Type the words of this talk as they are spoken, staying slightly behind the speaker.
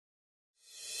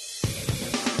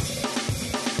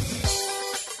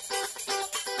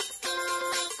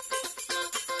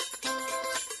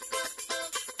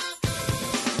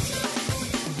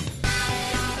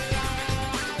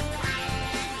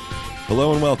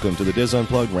Hello and welcome to the Diz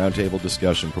Unplugged Roundtable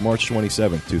discussion for March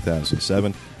 27,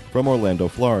 2007. From Orlando,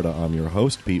 Florida, I'm your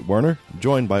host, Pete Werner,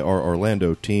 joined by our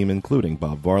Orlando team, including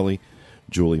Bob Varley,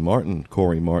 Julie Martin,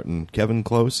 Corey Martin, Kevin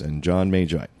Close, and John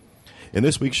Magi. In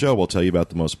this week's show, we'll tell you about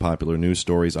the most popular news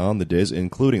stories on the Diz,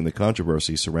 including the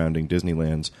controversy surrounding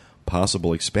Disneyland's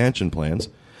possible expansion plans.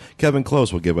 Kevin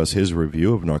Close will give us his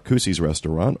review of Narcoossee's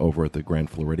restaurant over at the Grand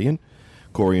Floridian.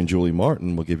 Corey and Julie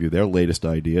Martin will give you their latest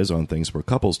ideas on things for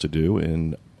couples to do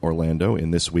in Orlando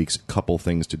in this week's Couple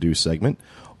Things to Do segment.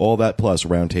 All that plus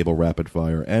Roundtable Rapid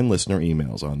Fire and listener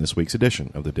emails on this week's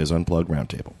edition of the Diz Unplugged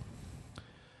Roundtable.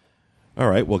 All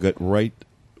right, we'll get right...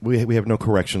 We have no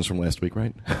corrections from last week,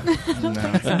 right?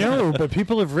 No, but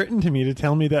people have written to me to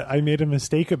tell me that I made a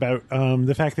mistake about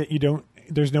the fact that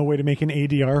there's no way to make an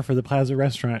ADR for the Plaza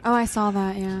restaurant. Oh, I saw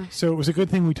that, yeah. So it was a good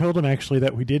thing we told them, actually,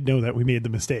 that we did know that we made the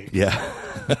mistake. Yeah.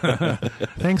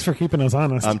 Thanks for keeping us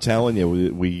honest. I'm telling you,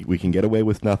 we can get away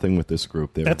with nothing with this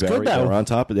group. That's good, though. They're on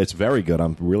top of it. It's very good.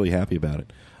 I'm really happy about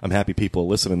it. I'm happy people are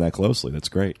listening that closely. That's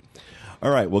great. All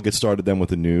right, we'll get started then with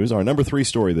the news. Our number 3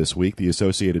 story this week, the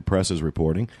Associated Press is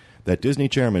reporting that Disney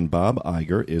chairman Bob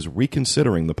Iger is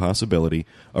reconsidering the possibility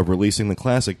of releasing the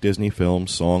classic Disney film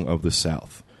Song of the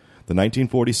South. The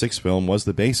 1946 film was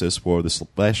the basis for the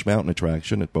Splash Mountain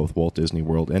attraction at both Walt Disney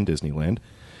World and Disneyland.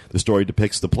 The story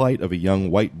depicts the plight of a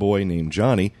young white boy named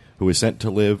Johnny who is sent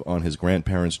to live on his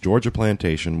grandparents' Georgia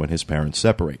plantation when his parents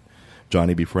separate.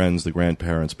 Johnny befriends the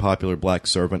grandparents' popular black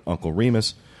servant Uncle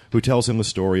Remus, who tells him the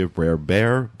story of Brer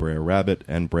Bear, Brer Rabbit,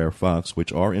 and Brer Fox,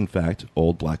 which are, in fact,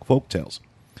 old black folk tales.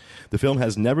 The film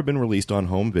has never been released on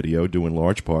home video, due in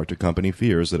large part to company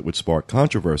fears that it would spark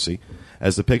controversy,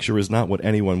 as the picture is not what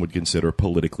anyone would consider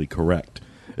politically correct,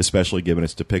 especially given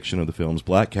its depiction of the film's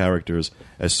black characters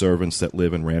as servants that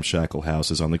live in ramshackle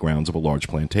houses on the grounds of a large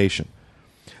plantation.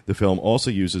 The film also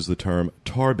uses the term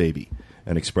tar baby,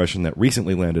 an expression that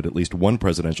recently landed at least one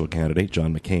presidential candidate,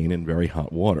 John McCain, in very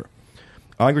hot water.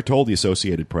 Iger told the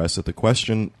Associated Press that the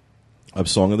question of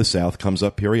Song of the South comes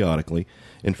up periodically.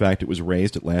 In fact, it was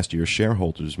raised at last year's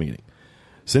shareholders' meeting.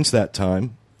 Since that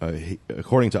time,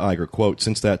 according to Iger, quote,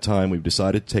 "Since that time, we've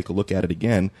decided to take a look at it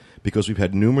again because we've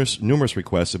had numerous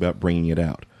requests about bringing it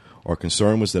out. Our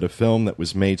concern was that a film that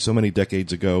was made so many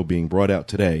decades ago being brought out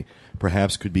today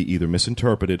perhaps could be either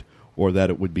misinterpreted or that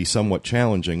it would be somewhat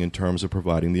challenging in terms of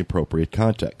providing the appropriate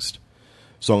context.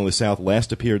 Song of the South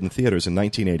last appeared in theaters in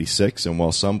 1986, and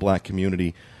while some black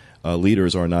community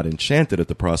leaders are not enchanted at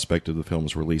the prospect of the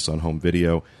film's release on home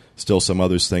video, still some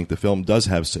others think the film does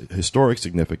have historic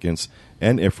significance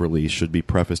and, if released, should be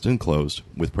prefaced and closed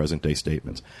with present-day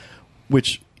statements."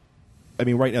 Which, I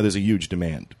mean, right now there's a huge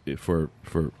demand for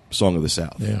Song of the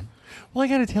South. Yeah. Well, I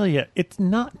got to tell you, it's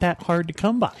not that hard to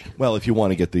come by. Well, if you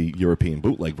want to get the European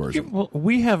bootleg version. Well,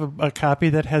 we have a copy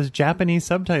that has Japanese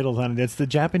subtitles on it. It's the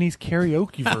Japanese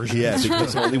karaoke version. Yeah,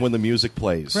 because only when the music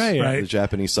plays, right. The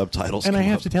Japanese subtitles And come I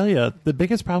have up. to tell you, the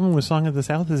biggest problem with Song of the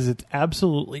South is it's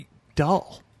absolutely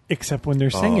dull, except when they're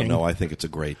singing. Oh, no, I think it's a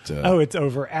great... it's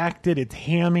overacted, it's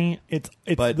hammy,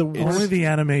 Only the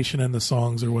animation and the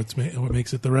songs are what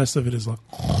makes it. The rest of it is like...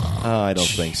 I don't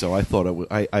think so. I thought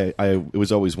it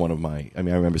was always one of my... I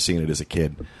mean, I remember seeing it as a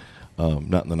kid,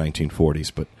 not in the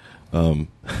 1940s, but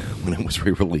when it was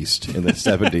re-released in the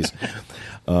 70s.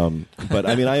 But,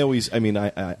 I mean,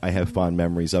 I have fond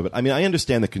memories of it. I mean, I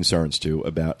understand the concerns, too,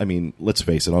 about... I mean, let's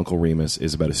face it, Uncle Remus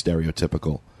is about as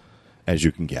stereotypical as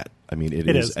you can get. I mean, it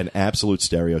is an absolute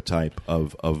stereotype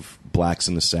of blacks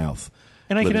in the South.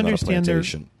 And I can understand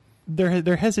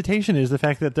their hesitation is the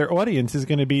fact that their audience is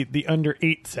going to be the under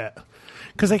 8 set.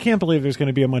 Because I can't believe there's going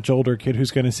to be a much older kid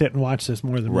who's going to sit and watch this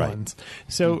more than once.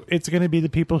 So it's going to be the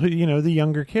people who, the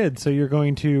younger kids. So you're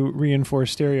going to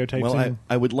reinforce stereotypes. Well,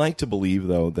 I would like to believe,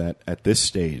 though, that at this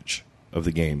stage of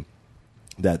the game,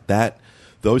 that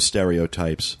those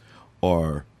stereotypes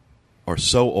are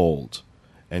so old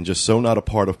and just so not a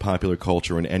part of popular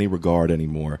culture in any regard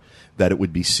anymore that it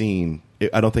would be seen...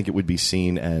 I don't think it would be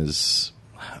seen as...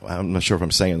 I'm not sure if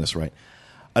I'm saying this right.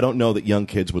 I don't know that young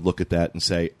kids would look at that and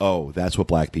say, oh, that's what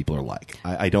black people are like.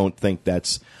 I don't think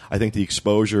that's... I think the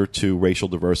exposure to racial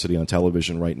diversity on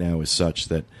television right now is such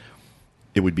that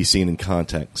it would be seen in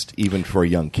context. Even for a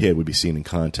young kid, would be seen in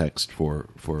context for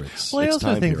its Well, I also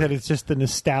time think period. that it's just the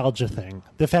nostalgia thing.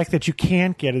 The fact that you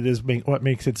can't get it is what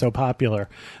makes it so popular.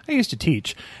 I used to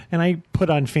teach, and I put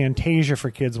on Fantasia for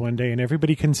kids one day, and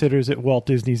everybody considers it Walt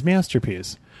Disney's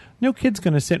masterpiece. No kid's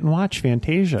going to sit and watch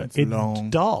Fantasia. It's long.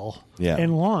 dull Yeah.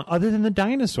 and long, other than the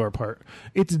dinosaur part.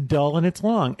 It's dull and it's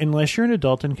long, unless you're an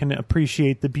adult and can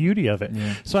appreciate the beauty of it.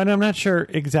 Yeah. So I'm not sure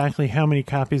exactly how many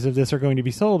copies of this are going to be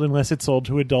sold, unless it's sold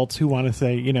to adults who want to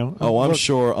say, Oh, I'm look,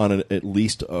 sure on at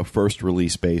least a first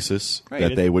release basis Right.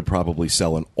 that they would probably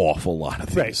sell an awful lot of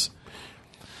these. Right.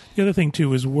 The other thing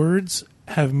too is words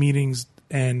have meanings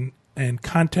and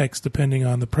context depending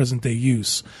on the present day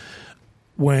use.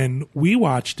 When we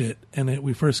watched it and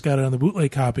we first got it on the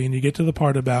bootleg copy, and you get to the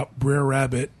part about Brer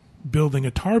Rabbit building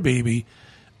a tar baby,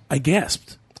 I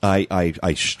gasped. I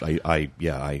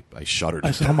shuddered.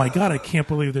 I said, "Oh my god, I can't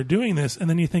believe they're doing this." And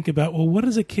then you think about, well, what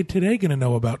is a kid today going to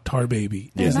know about tar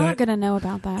baby? They're Is not that going to know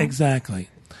about that. exactly?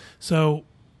 So,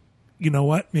 you know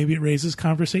what? Maybe it raises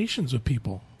conversations with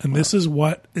people. And this is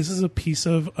a piece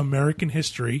of American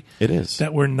history It is.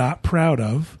 that we're not proud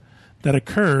of, that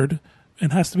occurred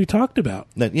and has to be talked about.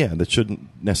 That shouldn't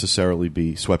necessarily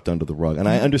be swept under the rug. And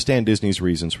I understand Disney's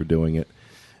reasons for doing it,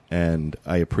 and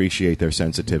I appreciate their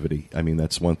sensitivity. I mean,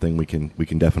 that's one thing we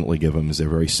can definitely give them, is they're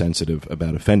very sensitive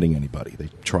about offending anybody. They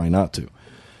try not to.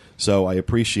 So I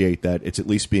appreciate that it's at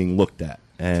least being looked at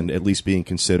and at least being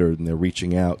considered, and they're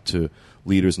reaching out to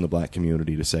leaders in the black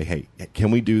community to say, hey, can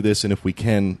we do this? And if we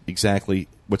can, exactly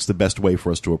what's the best way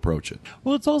for us to approach it?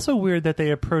 Well, it's also weird that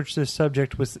they approach this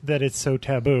subject with that it's so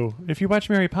taboo. If you watch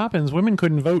Mary Poppins, women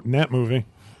couldn't vote in that movie.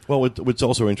 Well, what's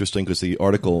also interesting, because the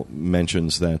article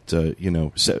mentions that,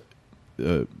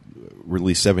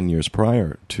 released 7 years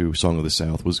prior to Song of the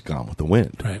South was Gone with the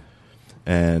Wind. Right.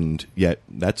 And yet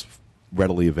that's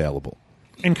readily available.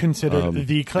 And considered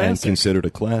the classic. And considered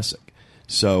a classic.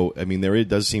 So, I mean,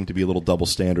 does seem to be a little double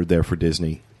standard there for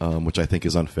Disney, which I think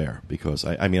is unfair, because,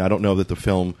 I don't know that the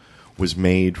film was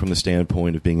made from the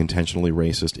standpoint of being intentionally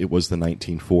racist. It was the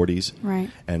 1940s. Right.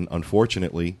 And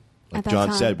unfortunately, like At that John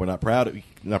time. said, we're not proud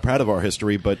of our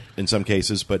history, but in some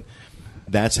cases, but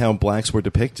that's how blacks were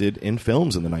depicted in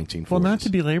films in the 1940s. Well, not to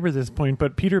belabor this point,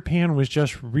 but Peter Pan was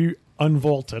just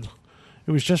unvaulted.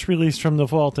 It was just released from the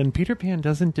vault, and Peter Pan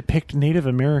doesn't depict Native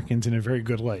Americans in a very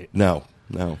good light. No.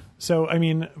 So, I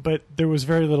mean, but there was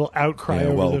very little outcry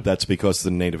over That's because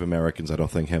the Native Americans, I don't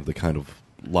think, have the kind of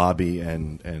lobby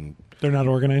and they're not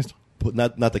organized.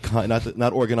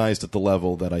 not organized at the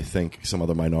level that I think some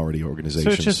other minority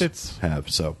organizations have.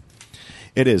 So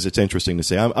it's interesting to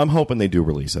see. I'm hoping they do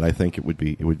release it. I think it would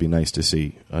be nice to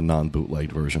see a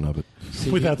non-bootlegged version of it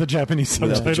Without the Japanese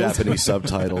subtitles. without the Japanese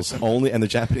subtitles only, and the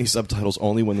Japanese subtitles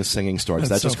only when the singing starts.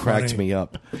 That's that just so cracked funny. me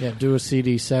up. Yeah, do a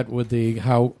CD set with the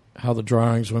how the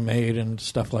drawings were made and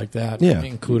stuff like that. Yeah.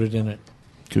 Included in it.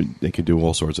 They could do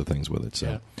all sorts of things with it. So,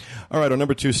 Yeah. All right, our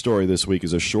number 2 story this week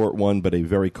is a short one, but a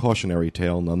very cautionary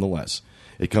tale nonetheless.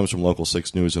 It comes from Local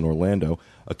 6 News in Orlando.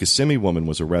 A Kissimmee woman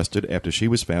was arrested after she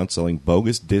was found selling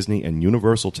bogus Disney and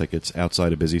Universal tickets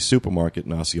outside a busy supermarket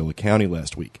in Osceola County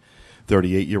last week.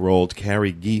 38-year-old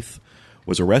Carrie Geith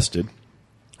was arrested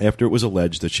after it was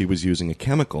alleged that she was using a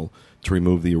chemical to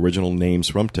remove the original names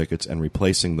from tickets and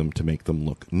replacing them to make them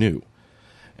look new.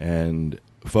 And,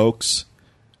 folks,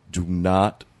 do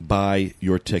not buy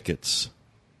your tickets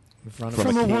In front From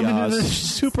From a woman in a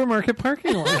kiosk. supermarket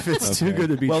parking lot. If it's too good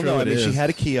to be well, true, no, I it mean, she is.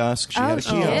 had a kiosk. She Oh, had a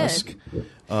she did. kiosk.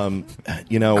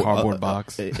 Cardboard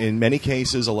box. In many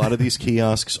cases, a lot of these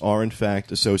kiosks are, in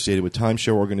fact, associated with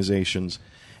timeshare organizations,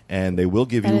 and they will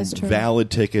give That you is true. valid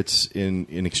tickets in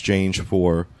exchange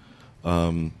for a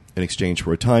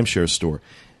timeshare store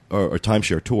or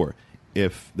timeshare tour.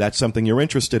 If that's something you're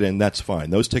interested in, that's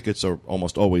fine. Those tickets are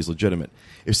almost always legitimate.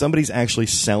 If somebody's actually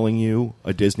selling you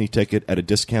a Disney ticket at a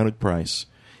discounted price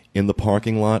in the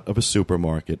parking lot of a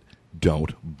supermarket,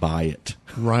 don't buy it.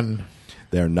 Run.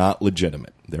 They're not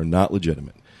legitimate. They're not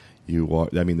legitimate. There are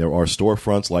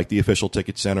storefronts like the Official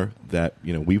Ticket Center that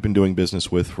we've been doing business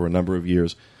with for a number of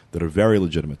years that are very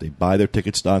legitimate. They buy their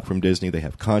ticket stock from Disney. They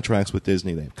have contracts with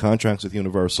Disney. They have contracts with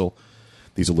Universal.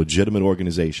 These are legitimate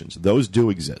organizations. Those do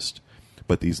exist.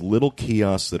 But these little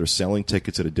kiosks that are selling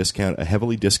tickets at a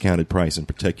heavily discounted price in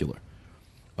particular,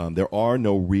 there are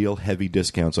no real heavy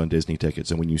discounts on Disney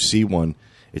tickets. And when you see one,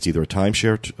 it's either a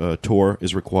timeshare tour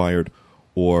is required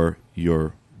or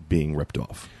you're being ripped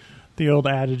off. The old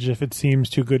adage, if it seems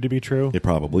too good to be true. It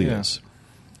probably Yeah. is.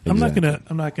 I'm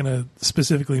Exactly. not gonna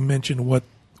specifically mention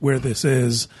where this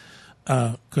is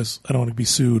because I don't want to be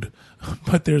sued.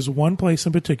 But there's one place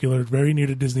in particular, very near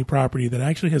to Disney property, that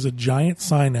actually has a giant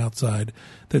sign outside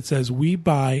that says "We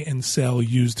buy and sell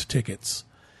used tickets."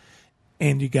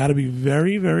 And you got to be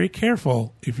very, very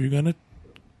careful if you're going to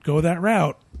go that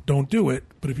route, don't do it.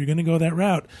 But if you're going to go that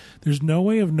route, there's no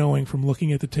way of knowing from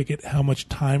looking at the ticket how much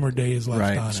time or day is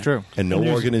left on It's it. true. And no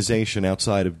organization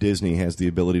outside of Disney has the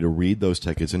ability to read those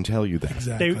tickets and tell you that.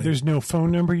 Exactly. There's no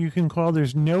phone number you can call.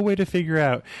 There's no way to figure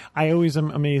out. I always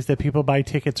am amazed that people buy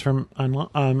tickets from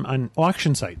on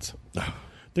auction sites.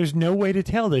 There's no way to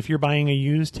tell if you're buying a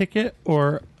used ticket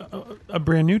or a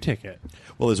brand new ticket.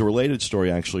 Well, there's a related story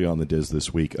actually on the Diz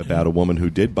this week about a woman who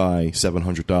did buy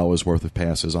 $700 worth of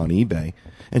passes on eBay,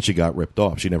 and she got ripped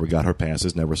off. She never got her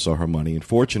passes, never saw her money. And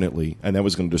fortunately, and that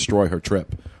was going to destroy her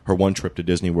trip, her one trip to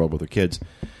Disney World with her kids.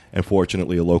 And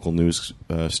fortunately, a local news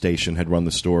station had run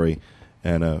the story,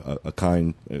 and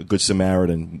a good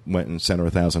Samaritan went and sent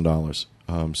her $1,000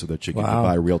 so that she could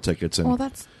buy real tickets. And,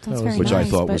 that's very which nice, I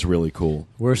thought was really cool.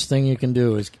 Worst thing you can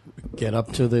do is get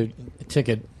up to the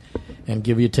ticket and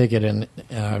give you a ticket and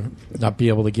not be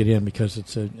able to get in because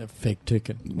it's a fake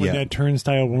ticket. When that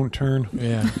turnstile won't turn.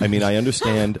 Yeah. I mean, I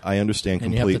understand And completely.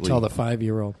 you have to tell the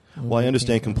 5-year-old. Well, I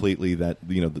understand completely that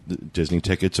the Disney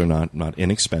tickets are not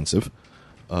inexpensive,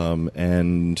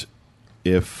 and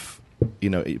if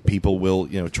people will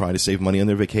try to save money on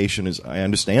their vacation, I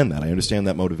understand that. I understand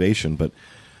that motivation, but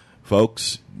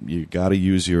folks, you got to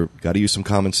use some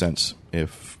common sense.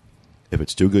 If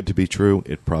it's too good to be true,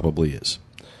 it probably is.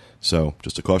 So,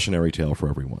 just a cautionary tale for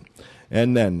everyone.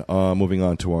 And then, moving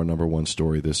on to our number one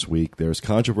story this week, there's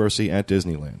controversy at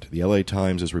Disneyland. The LA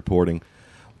Times is reported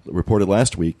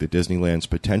last week that Disneyland's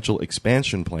potential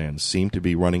expansion plans seem to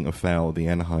be running afoul of the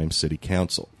Anaheim City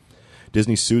Council.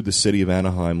 Disney sued the city of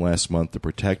Anaheim last month to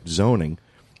protect zoning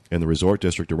in the resort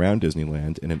district around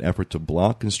Disneyland in an effort to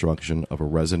block construction of a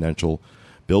residential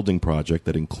building project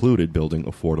that included building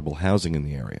affordable housing in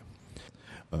the area.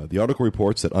 The article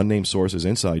reports that unnamed sources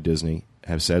inside Disney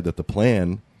have said that the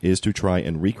plan is to try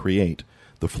and recreate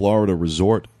the Florida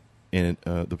resort in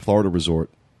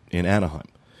Anaheim,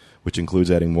 which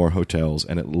includes adding more hotels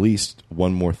and at least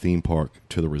one more theme park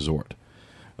to the resort.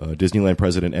 Disneyland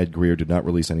President Ed Greer did not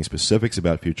release any specifics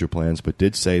about future plans, but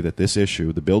did say that this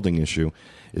issue, the building issue,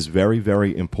 is very,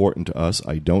 very important to us.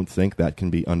 I don't think that can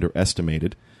be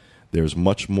underestimated. There's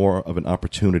much more of an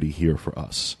opportunity here for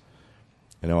us.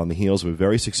 And on the heels of a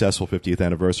very successful 50th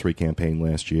anniversary campaign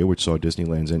last year, which saw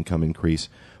Disneyland's income increase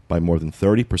by more than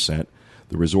 30%,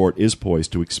 the resort is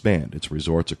poised to expand. Its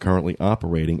resorts are currently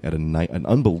operating at an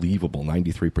unbelievable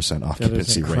 93%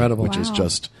 occupancy rate, which is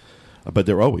just... But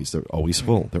they're always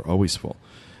full. They're always full.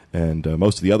 And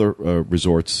most of the other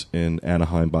resorts in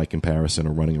Anaheim, by comparison,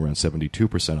 are running around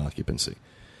 72% occupancy.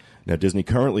 Now, Disney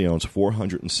currently owns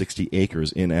 460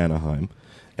 acres in Anaheim,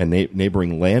 and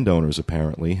neighboring landowners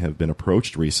apparently have been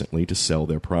approached recently to sell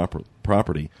their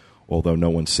property, although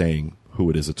no one's saying who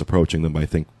it is that's approaching them. But I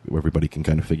think everybody can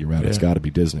kind of figure out it's got to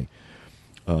be Disney.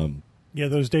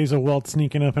 Those days of Walt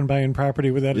sneaking up and buying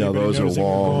property without anybody those are noticing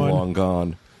long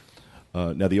gone.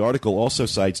 Now, the article also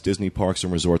cites Disney Parks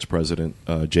and Resorts President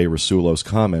Jay Rasulo's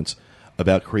comments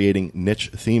about creating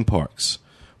niche theme parks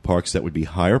that would be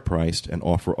higher priced and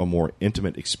offer a more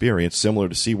intimate experience similar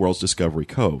to SeaWorld's Discovery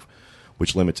Cove,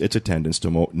 which limits its attendance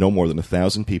to no more than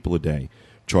 1,000 people a day,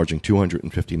 charging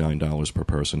 $259 per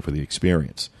person for the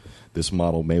experience. This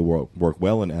model may work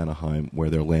well in Anaheim, where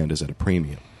their land is at a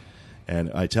premium. And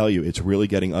I tell you, it's really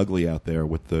getting ugly out there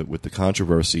with the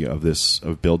controversy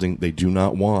of building. They do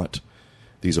not want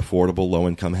these affordable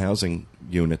low-income housing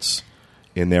units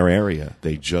in their area.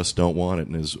 They just don't want it.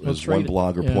 And as one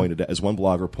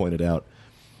blogger pointed out,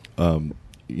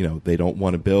 they don't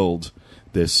want to build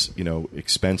this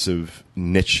expensive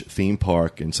niche theme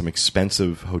park and some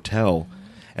expensive hotel,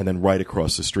 and then right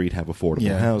across the street have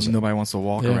affordable housing. Nobody wants to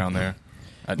walk around there.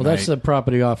 That's the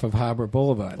property off of Harbor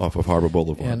Boulevard.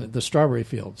 And the strawberry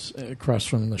fields across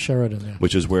from the Sheraton there.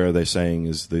 Which is where they're saying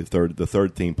is the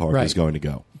third theme park is going to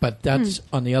go. But that's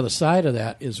on the other side of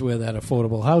that is where that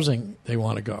affordable housing they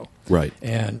want to go. Right.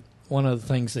 And one of the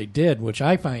things they did, which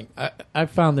I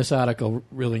found this article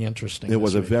really interesting. It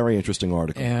was a very interesting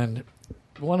article. And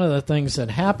one of the things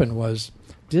that happened was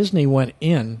Disney went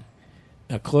in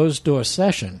a closed-door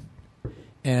session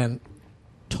and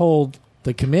told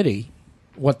the committee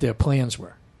what their plans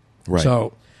were. Right.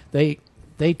 So they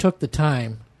took the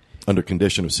time, under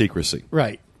condition of secrecy,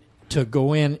 right, to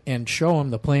go in and show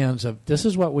them the plans of this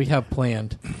is what we have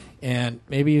planned, and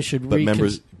maybe you should.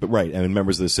 Members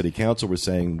of the city council were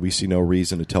saying we see no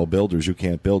reason to tell builders you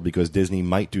can't build because Disney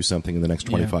might do something in the next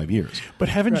 25 years. But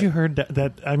haven't you heard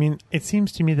that? I mean, it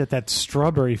seems to me that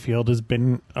strawberry field has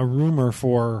been a rumor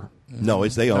for. No,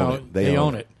 they own it. They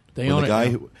own it. They own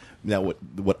it. Now,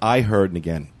 what I heard, and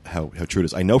again, how true it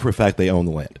is, I know for a fact they own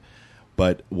the land.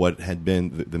 But what had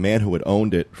been the man who had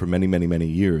owned it for many, many, many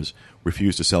years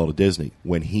refused to sell to Disney.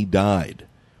 When he died,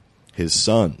 his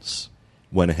sons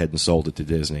went ahead and sold it to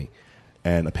Disney.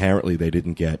 And apparently they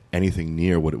didn't get anything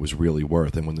near what it was really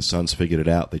worth. And when the sons figured it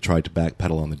out, they tried to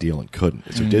backpedal on the deal and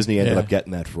couldn't. So Disney ended up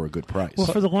getting that for a good price. Well,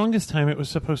 for the longest time, it was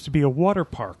supposed to be a water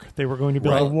park. They were going to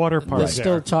build a water park There's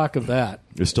still talk of that.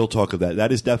 There's still talk of that.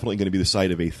 That is definitely going to be the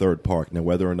site of a third park. Now,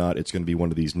 whether or not it's going to be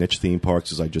one of these niche theme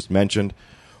parks, as I just mentioned,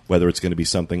 whether it's going to be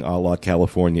something a la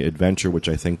California Adventure, which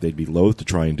I think they'd be loath to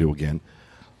try and do again,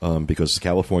 because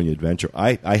California Adventure,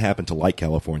 I happen to like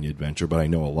California Adventure, but I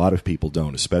know a lot of people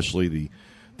don't, especially the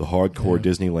hardcore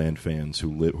Disneyland fans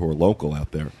who are local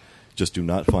out there, just do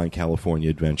not find California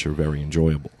Adventure very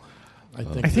enjoyable.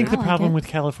 I think the problem with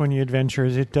California Adventure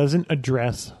is it doesn't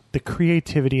address the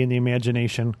creativity and the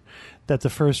imagination that the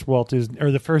first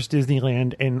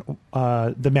Disneyland and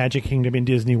the Magic Kingdom in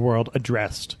Disney World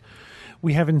addressed.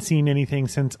 We haven't seen anything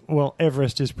since, well,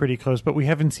 Everest is pretty close, but we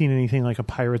haven't seen anything like a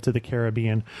Pirates of the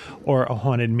Caribbean or a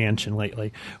Haunted Mansion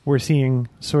lately. We're seeing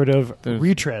sort of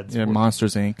retreads. Yeah,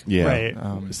 Monsters, Inc. Yeah.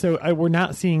 Right. So we're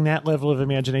not seeing that level of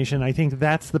imagination. I think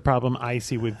that's the problem I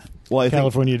see with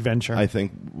California Adventure. I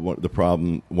think one of the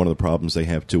problems they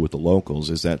have, too, with the locals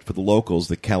is that for the locals,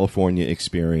 the California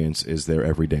experience is their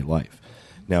everyday life.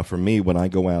 Now, for me, when I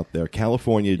go out there,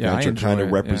 California Adventure kind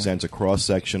of represents a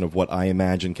cross-section of what I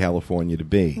imagine California to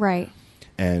be. Right.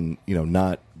 And,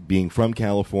 not being from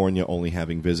California, only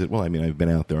having visited, well, I mean, I've been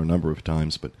out there a number of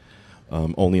times, but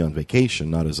only on vacation,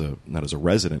 not as a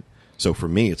resident. So for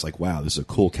me, it's like, wow, this is a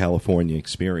cool California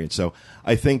experience. So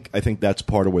I think that's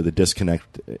part of where the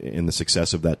disconnect in the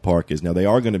success of that park is. Now,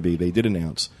 they did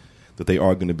announce that they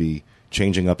are going to be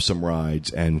changing up some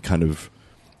rides and kind of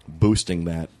boosting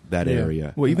that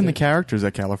area. Well, even the characters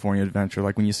at California Adventure,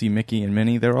 like when you see Mickey and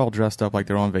Minnie, they're all dressed up like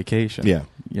they're on vacation. Yeah.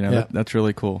 That's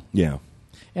really cool. Yeah.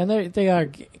 And they are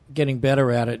getting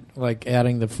better at it, like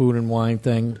adding the food and wine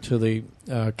thing to the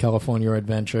California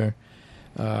Adventure.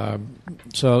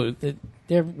 So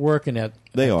they're working at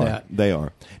that. They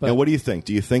are. But now, what do you think?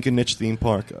 Do you think a niche theme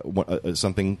park,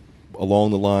 something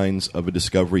along the lines of a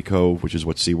Discovery Cove, which is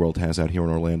what SeaWorld has out here in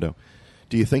Orlando,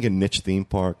 do you think a niche theme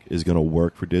park is going to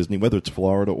work for Disney, whether it's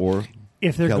Florida or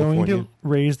if they're California? going to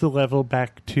raise the level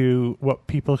back to what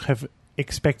people have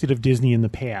expected of Disney in the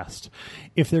past,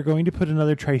 if they're going to put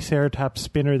another Triceratops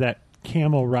spinner that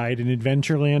camel ride in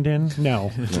Adventureland in,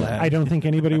 no. I don't think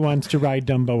anybody wants to ride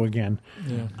Dumbo again.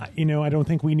 Yeah. I don't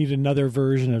think we need another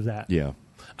version of that. Yeah.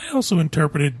 I also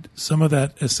interpreted some of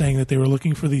that as saying that they were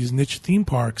looking for these niche theme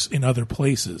parks in other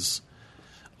places.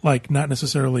 Like, not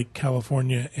necessarily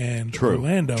California and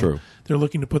Orlando. True. They're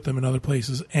looking to put them in other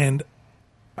places. And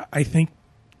I think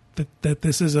that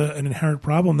this is an inherent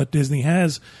problem that Disney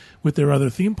has with their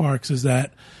other theme parks, is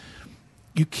that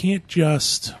you can't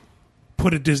just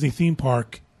put a Disney theme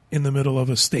park in the middle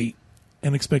of a state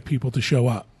and expect people to show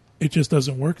up. It just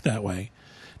doesn't work that way.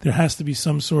 There has to be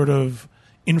some sort of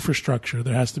infrastructure.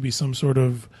 There has to be some sort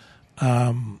of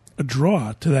a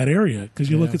draw to that area. Because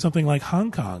you look at something like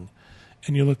Hong Kong,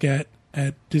 and you look at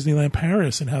Disneyland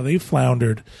Paris and how they've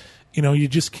floundered. You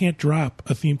just can't drop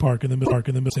a theme park in the middle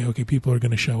and say, okay, people are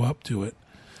going to show up to it.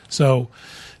 So,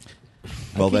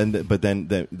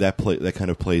 that kind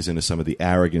of plays into some of the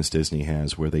arrogance Disney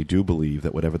has, where they do believe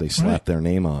that whatever they slap their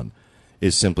name on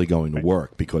is simply going to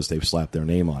work because they've slapped their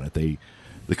name on it. The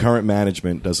current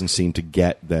management doesn't seem to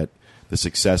get that the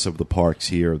success of the parks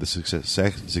here, the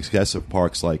success of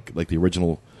parks like the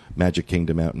original Magic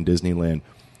Kingdom out in Disneyland,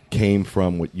 came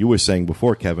from what you were saying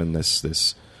before, Kevin,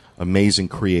 this amazing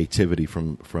creativity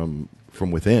from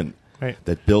within,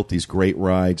 that built these great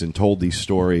rides and told these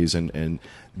stories, and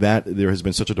that there has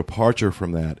been such a departure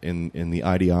from that in the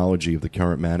ideology of the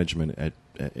current management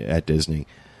at Disney,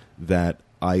 that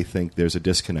I think there's a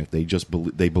disconnect.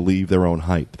 They believe their own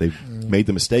hype. They've made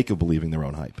the mistake of believing their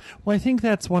own hype. Well, I think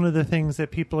that's one of the things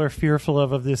that people are fearful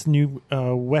of this new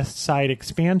West Side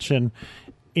expansion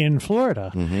in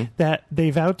Florida, that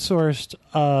they've outsourced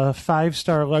a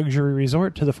 5-star luxury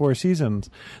resort to the Four Seasons.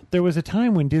 There was a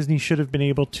time when Disney should have been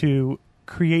able to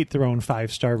create their own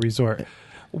 5-star resort.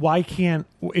 Why can't,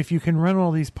 if you can run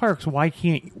all these parks, why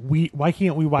can't we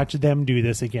watch them do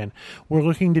this again? We're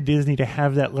looking to Disney to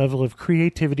have that level of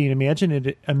creativity and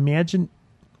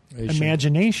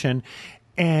imagination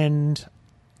and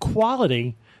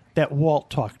quality that Walt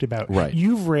talked about. Right.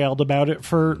 You've railed about it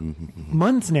for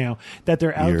months now, that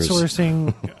they're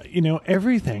outsourcing,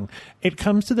 everything. It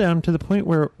comes to them to the point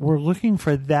where we're looking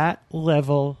for that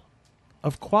level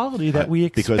of quality that we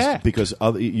expect. Because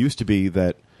it used to be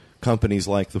that companies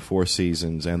like the Four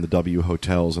Seasons and the W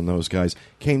Hotels and those guys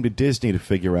came to Disney to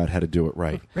figure out how to do it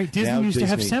right. Right, Disney Now used to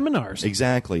have seminars.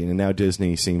 Exactly, and now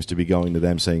Disney seems to be going to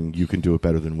them saying, you can do it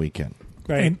better than we can.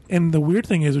 Right. And the weird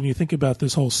thing is when you think about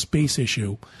this whole space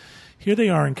issue, here they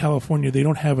are in California, they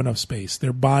don't have enough space.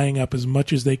 They're buying up as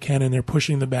much as they can and they're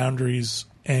pushing the boundaries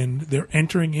and they're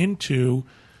entering into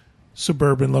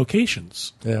suburban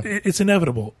locations. Yeah. It's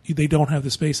inevitable. They don't have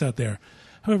the space out there.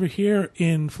 However, here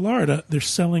in Florida, they're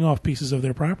selling off pieces of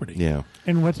their property. Yeah.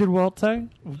 And what did Walt say?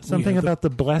 Something Yeah, about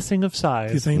the blessing of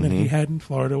size. The thing that he had in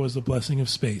Florida was the blessing of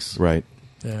space. Right.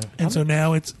 Yeah. And so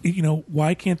now it's,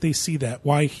 why can't they see that?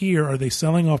 Why here are they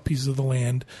selling off pieces of the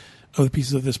land, of the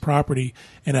pieces of this property,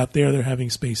 and out there they're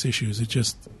having space issues?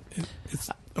 It's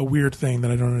a weird thing that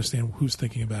I don't understand who's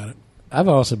thinking about it. I've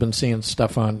also been seeing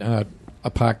stuff on a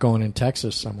park going in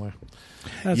Texas somewhere.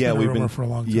 That's Yeah, been a we've rumor been for a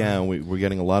long time. Yeah, we're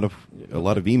getting a lot of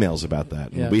emails about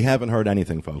that. Yeah. We haven't heard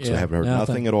anything, folks. I Yeah, haven't heard nothing.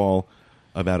 nothing at all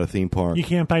about a theme park. You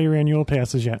can't buy your annual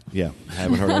passes yet. Yeah,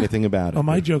 haven't heard anything about it. Well,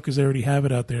 my joke is they already have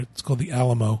it out there. It's called the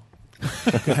Alamo.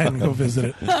 Go ahead and go visit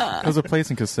it. There's a place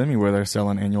in Kissimmee where they're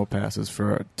selling annual passes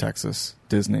for Texas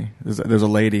Disney. There's a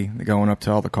lady going up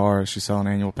to all the cars. She's selling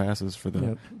annual passes for the,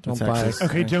 Yeah, the don't buy Texas. it.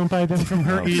 Okay, don't buy them from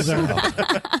her either.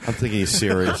 I'm thinking he's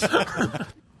serious.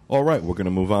 All right, we're going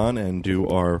to move on and do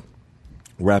our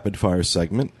rapid fire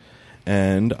segment,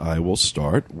 and I will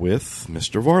start with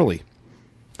Mr. Varley.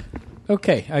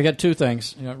 Okay, I got two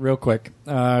things, real quick.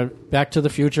 Back to the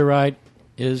Future ride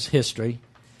is history.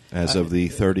 As of the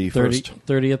 31st,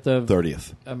 30th of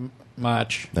 30th.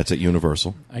 March. That's at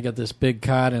Universal. I got this big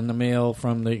card in the mail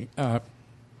from the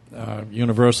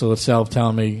Universal itself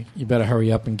telling me you better hurry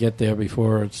up and get there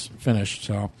before it's finished.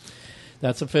 So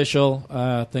that's official.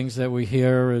 Things that we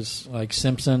hear is like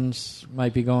Simpsons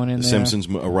might be going in The there. Simpsons,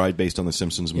 a ride based on the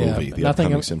Simpsons movie, the nothing,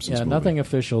 upcoming Simpsons movie. nothing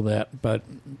official that, but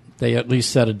they at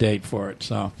least set a date for it.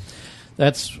 So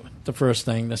that's the first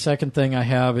thing. The second thing I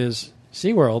have is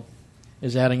SeaWorld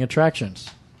is adding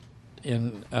attractions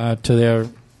to their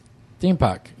theme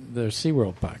park, their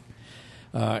SeaWorld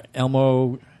park.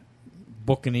 Elmo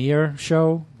Buccaneer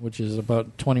show, which is about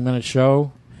a 20-minute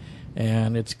show,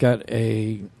 and it's got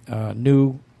a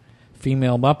new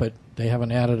female Muppet. They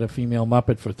haven't added a female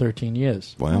Muppet for 13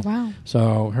 years. Wow. Oh, wow.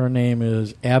 So her name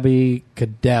is Abby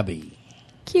Kadabi.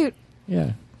 Cute.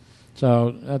 Yeah.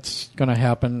 So that's going to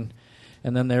happen.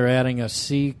 And then they're adding a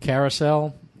sea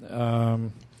carousel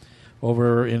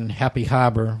over in Happy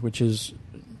Harbor, which is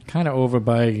kind of over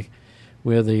by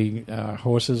where the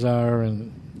horses are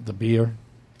and the beer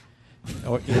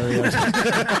areas.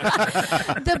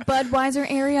 The Budweiser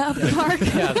area of the park.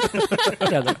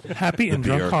 Yeah, the Happy and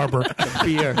Drunk Harbor.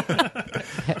 beer.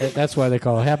 That's why they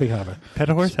call it Happy Harbor. Pet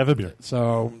a horse, have a beer.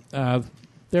 So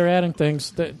they're adding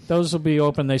things. Those will be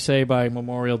open, they say, by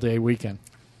Memorial Day weekend.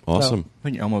 Awesome. I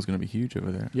think Elmo's going to be huge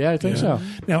over there. Yeah, I think so.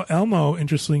 Now, Elmo,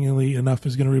 interestingly enough,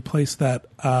 is going to replace that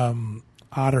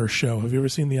Otter show. Have you ever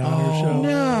seen the Otter show?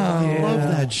 No. I love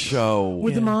that show.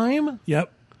 With the mime?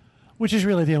 Yep. Which is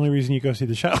really the only reason you go see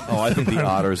the show. Oh, I think the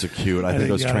otters are cute. I think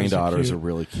those the trained otters otters are are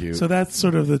really cute. So that's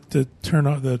sort of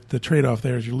the trade off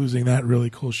there is you're losing that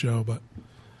really cool show, but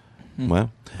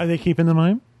Well, Are they keeping the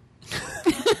mime?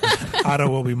 Otto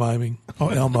will be miming. Oh,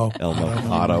 Elmo.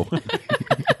 Otto.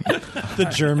 The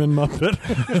German Muppet.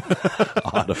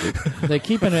 Otto. They're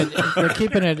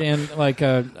keeping it in like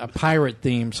a pirate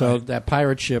theme, so that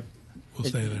pirate ship. We'll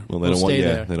stay there. Well, they We'll don't want. stay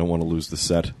Yeah, there. they don't want to lose the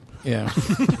set. Yeah.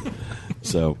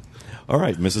 So, all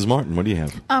right, Mrs. Martin, what do you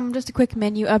have? Just a quick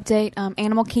menu update.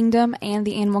 Animal Kingdom and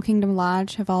the Animal Kingdom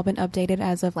Lodge have all been updated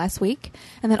as of last week.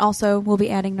 And then also we'll be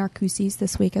adding Narcoossee's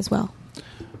this week as well.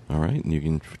 All right, and you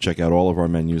can check out all of our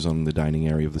menus on the dining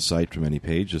area of the site from any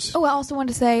page. Just Oh, I also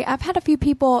wanted to say I've had a few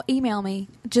people email me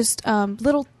just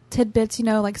little tidbits,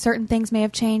 like certain things may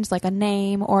have changed, like a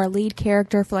name or a lead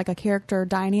character for like a character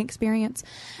dining experience.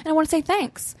 And I want to say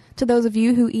thanks to those of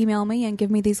you who email me and give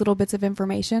me these little bits of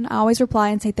information. I always reply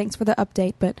and say thanks for the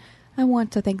update, but I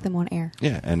want to thank them on air.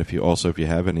 yeah, and if you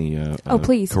have any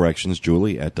please. corrections,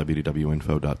 Julie at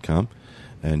www.info.com.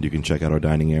 And you can check out our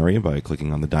dining area by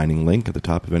clicking on the dining link at the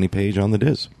top of any page on the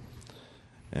Diz.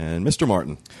 And Mr.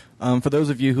 Martin. For those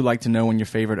of you who like to know when your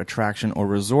favorite attraction or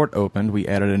resort opened, we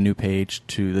added a new page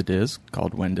to the Diz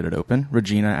called When Did It Open?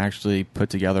 Regina actually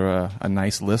put together a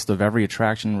nice list of every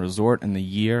attraction and resort and the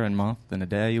year and month and the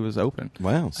day it was open.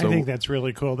 Wow. I think that's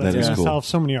really cool. That's That is going to cool. solve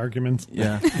so many arguments.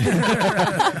 Yeah.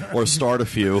 Or start a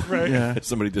few. Yeah. If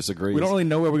somebody disagrees. We don't really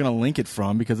know where we're going to link it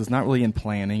from because it's not really in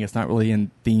planning. It's not really in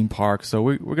theme parks. So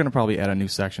we're going to probably add a new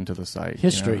section to the site.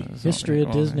 History. History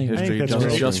of Disney. I History think that's just,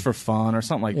 great. just for fun or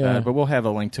something like Yeah. that. But we'll have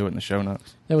a link to it in the show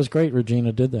notes. That was great.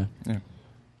 Regina did that. Yeah.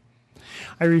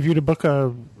 I reviewed a book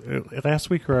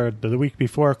last week or the week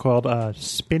before called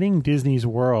Spinning Disney's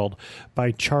World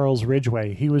by Charles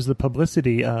Ridgway. He was the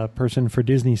publicity person for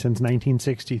Disney since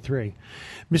 1963.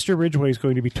 Mr. Ridgway is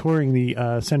going to be touring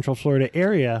the Central Florida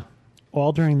area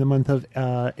all during the month of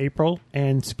April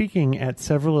and speaking at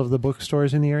several of the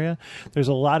bookstores in the area. There's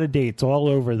a lot of dates all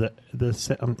over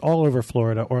all over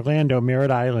Florida: Orlando,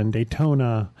 Merritt Island,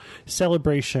 Daytona,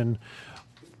 Celebration,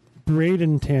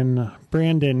 Bradenton,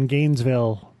 Brandon,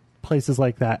 Gainesville, places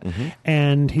like that. Mm-hmm.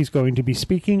 And he's going to be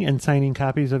speaking and signing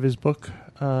copies of his book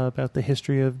about the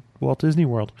history of Walt Disney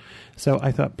World. So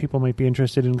I thought people might be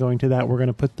interested in going to that. We're going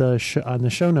to put on the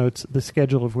show notes the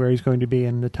schedule of where he's going to be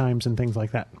and the times and things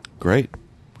like that. Great.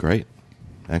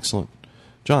 Excellent.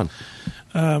 John.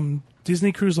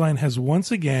 Disney Cruise Line has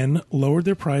once again lowered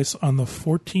their price on the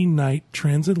 14-night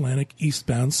transatlantic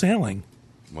eastbound sailing.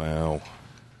 Wow.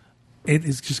 It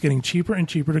is just getting cheaper and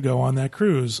cheaper to go on that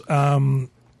cruise.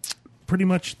 Pretty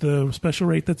much the special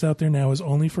rate that's out there now is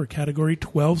only for Category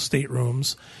 12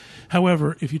 staterooms.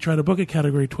 However, if you try to book a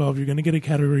Category 12, you're going to get a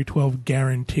Category 12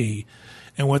 guarantee.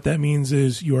 And what that means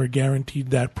is you are guaranteed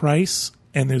that price,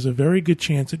 and there's a very good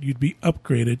chance that you'd be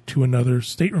upgraded to another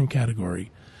stateroom category.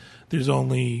 There's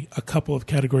only a couple of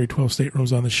Category 12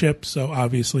 staterooms on the ship, so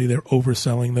obviously they're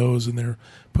overselling those and they're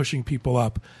pushing people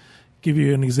up. Give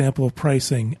you an example of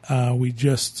pricing. We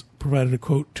just provided a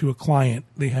quote to a client.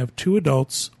 They have 2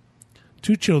 adults,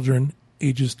 2 children,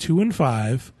 ages 2 and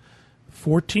 5,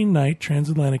 14-night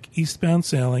transatlantic eastbound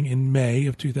sailing in May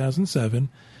of 2007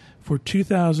 for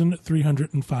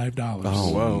 $2,305.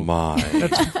 Oh, whoa. My.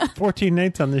 That's 14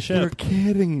 nights on the ship. You're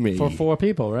kidding me. For 4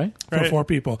 people, right? For 4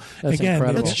 people. That's Again,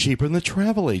 incredible. That's cheaper than the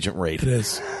travel agent rate. It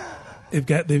is. They've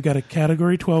got a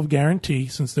Category 12 guarantee.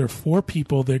 Since they're 4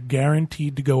 people, they're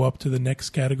guaranteed to go up to the next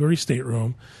category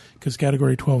stateroom because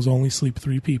Category 12s only sleep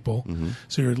 3 people. Mm-hmm.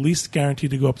 So you're at least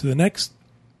guaranteed to go up to the next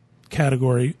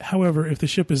category. However, if the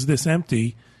ship is this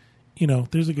empty,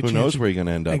 there's a good chance. Who knows where you're going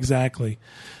to end up? Exactly.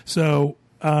 So,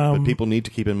 but people need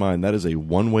to keep in mind that is a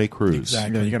one-way cruise.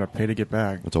 Exactly. Yeah, you got to pay to get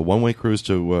back. It's a one-way cruise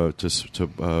to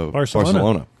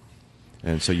Barcelona.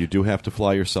 And so you do have to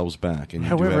fly yourselves back. And you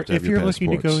do However, have to have if your you're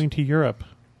looking to passports. going to Europe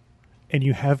and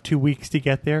you have 2 weeks to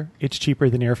get there, it's cheaper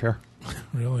than airfare.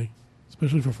 Really?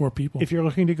 Especially for 4 people. If you're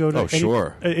looking to go to...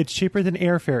 sure. It's cheaper than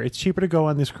airfare. It's cheaper to go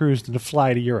on this cruise than to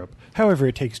fly to Europe. However,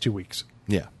 it takes 2 weeks.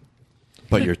 Yeah.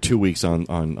 But you're 2 weeks on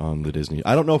the Disney.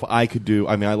 I don't know if I could do...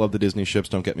 I mean, I love the Disney ships,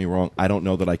 don't get me wrong. I don't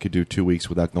know that I could do 2 weeks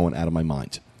without going out of my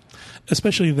mind.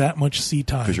 Especially that much sea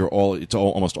time. Because it's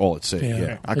almost all at sea.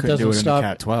 Yeah. I couldn't do it in the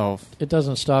Cat 12. It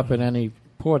doesn't stop at any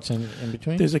ports in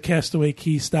between? There's a Castaway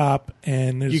Key stop,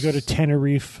 and there's... You go to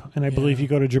Tenerife, and I believe you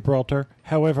go to Gibraltar.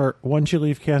 However, once you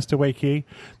leave Castaway Key,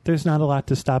 there's not a lot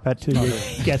to stop at till you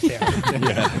get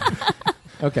there.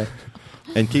 Okay.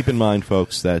 And keep in mind,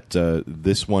 folks, that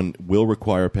this one will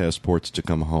require passports to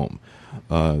come home.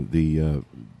 The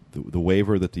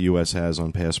waiver that the U.S. has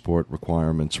on passport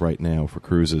requirements right now for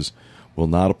cruises will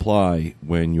not apply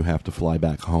when you have to fly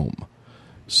back home.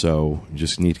 So you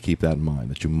just need to keep that in mind,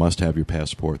 that you must have your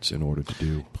passports in order to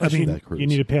do that cruise. You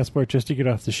need a passport just to get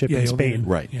off the ship in Spain.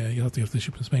 Right. Yeah, you'll have to get off the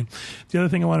ship in Spain. The other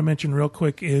thing I want to mention real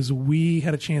quick is we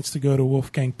had a chance to go to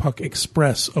Wolfgang Puck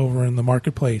Express over in the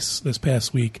marketplace this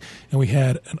past week, and we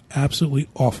had an absolutely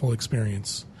awful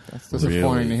experience. That's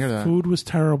disappointing to hear that. Food was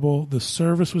terrible. The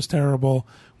service was terrible.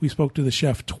 We spoke to the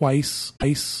chef twice.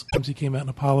 He came out and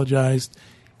apologized.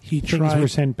 Things were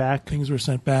sent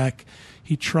back.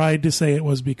 He tried to say it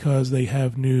was because they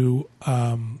have new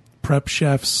prep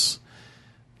chefs.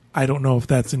 I don't know if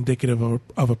that's indicative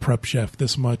of a prep chef,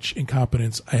 this much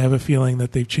incompetence. I have a feeling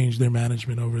that they've changed their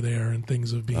management over there and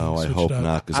things have been switched up. I hope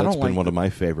not, because that's been one of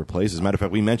my favorite places. As a matter of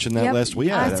fact, we mentioned that last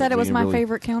week. I said it was my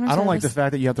favorite counter service. I don't like the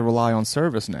fact that you have to rely on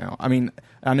service now. I mean,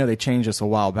 I know they changed this a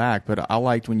while back, but I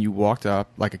liked when you walked up,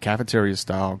 like a cafeteria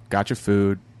style, got your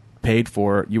food, paid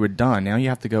for it, you were done. Now you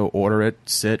have to go order it,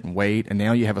 sit and wait, and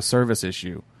now you have a service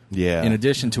issue. Yeah. In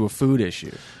addition to a food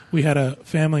issue. We had a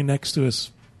family next to us,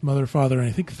 mother, father, and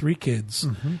I think 3 kids.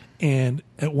 Mm-hmm. And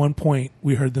at one point,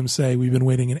 we heard them say, "We've been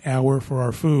waiting an hour for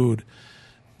our food."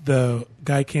 The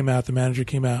manager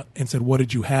came out and said, "What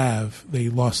did you have?" They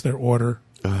lost their order.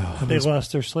 They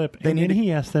lost their slip. And then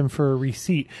he asked them for a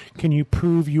receipt. Can you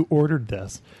prove you ordered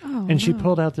this? And she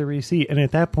pulled out the receipt. And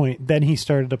at that point, then he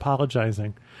started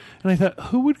apologizing. And I thought,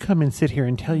 who would come and sit here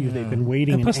and tell you they've been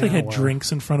waiting and plus an hour? They had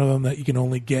drinks in front of them that you can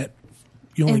only get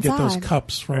you only get those Inside.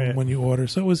 cups from Right. when you order.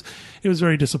 So it was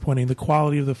very disappointing. The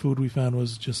quality of the food we found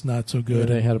was just not so good.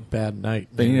 They had a bad night.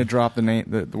 They need to drop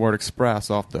the word express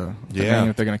off the menu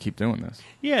if they're going to keep doing this.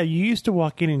 Yeah, you used to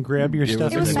walk in and grab your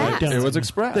stuff. It was and then fast. you're done. It was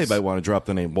express. They might want to drop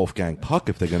the name Wolfgang Puck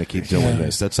if they're going to keep doing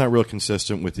this. That's not real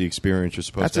consistent with the experience you're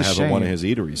supposed That's to a have at one of shame. his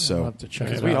eateries. I'll So, have to check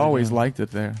Because it we out always again. liked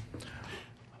it there.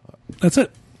 That's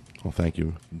it. well, thank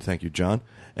you, John.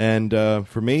 And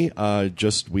for me,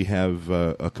 we have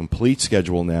a complete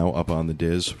schedule now up on the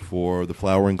Diz for the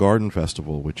Flower and Garden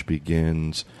Festival, which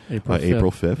begins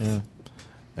April 5th, Yeah.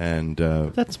 and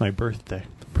That's my birthday.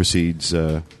 proceeds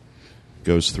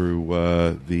goes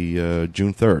through the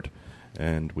June 3rd.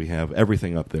 And we have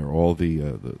everything up there, all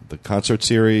the concert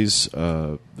series,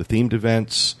 the themed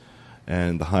events,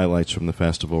 and the highlights from the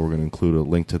festival. We're going to include a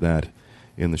link to that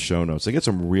in the show notes. I get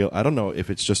some real, I don't know if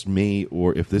it's just me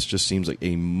or if this just seems like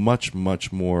a much,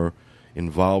 much more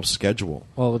involved schedule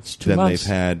Well, it's 2 than months.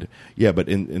 they've had. Yeah, but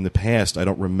in the past, I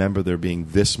don't remember there being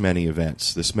this many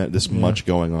events, this much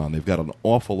going on. They've got an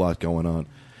awful lot going on.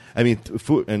 I mean,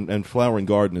 food and Flower and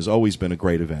Garden has always been a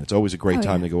great event. It's always a great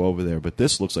time to go over there. But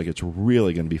this looks like it's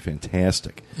really going to be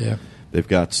fantastic. Yeah. They've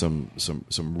got some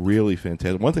really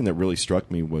fantastic. One thing that really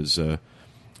struck me was the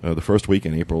first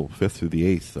weekend, April 5th through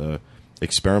the 8th,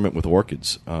 experiment with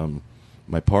orchids.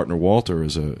 My partner Walter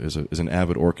is an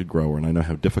avid orchid grower, and I know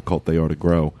how difficult they are to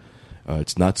grow.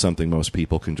 It's not something most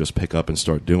people can just pick up and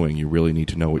start doing. You really need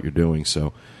to know what you're doing.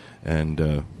 So,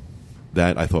 and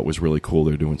that I thought was really cool.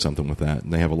 They're doing something with that,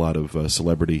 and they have a lot of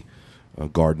celebrity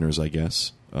gardeners, I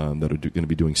guess, that are going to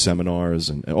be doing seminars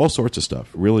and all sorts of stuff.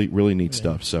 Really, really neat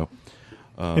stuff. So,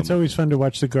 It's always fun to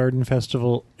watch the garden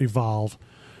festival evolve.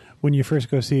 When you first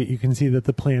go see it, you can see that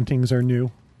the plantings are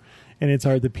new, and it's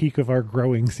the peak of our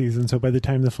growing season. So by the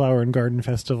time the Flower and Garden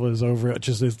Festival is over, it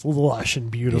just is lush and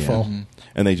beautiful. Yeah.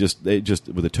 And they just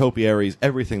with the topiaries,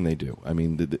 everything they do. I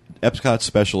mean, the Epcot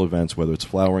special events, whether it's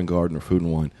Flower and Garden or Food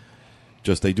and Wine,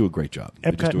 they do a great job.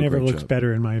 They just Epcot do a never great looks job.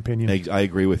 better, in my opinion. I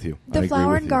agree with you. I The agree Flower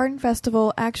with and you. Garden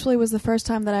Festival actually was the first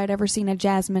time that I'd ever seen a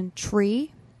jasmine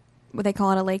tree. What they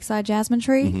call it, a lakeside jasmine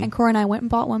tree. Mm-hmm. And Cora and I went and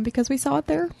bought one because we saw it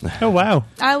there. Oh, wow.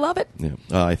 I love it. Yeah,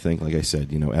 I think, like I said,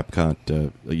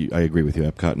 Epcot. I agree with you.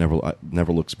 Epcot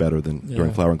never looks better than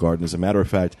during Flower and Garden. As a matter of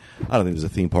fact, I don't think there's a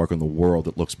theme park in the world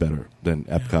that looks better than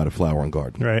Epcot at Flower and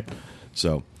Garden. Right.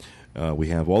 So we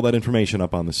have all that information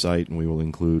up on the site, and we will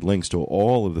include links to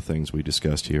all of the things we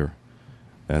discussed here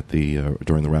at the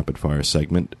during the rapid fire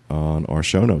segment on our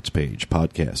show notes page,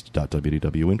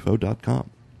 podcast.wdwinfo.com.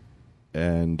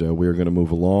 And we're going to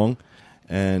move along.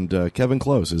 And Kevin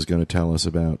Close is going to tell us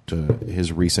about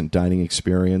his recent dining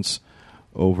experience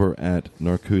over at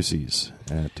Narcoossee's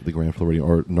at the Grand Floridian,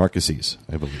 or Narcoossee's,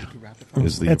 I believe.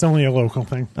 It's only a local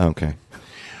thing. Okay.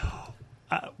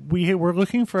 We're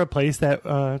looking for a place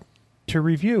that to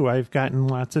review. I've gotten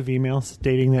lots of emails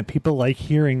stating that people like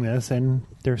hearing this, and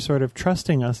they're sort of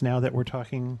trusting us now that we're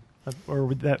talking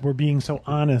or that we're being so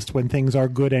honest when things are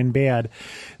good and bad.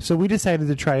 So we decided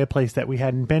to try a place that we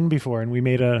hadn't been before, and we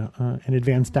made an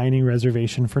advanced dining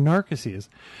reservation for Narcoossee's.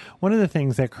 One of the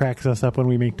things that cracks us up when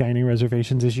we make dining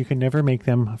reservations is you can never make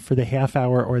them for the half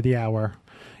hour or the hour.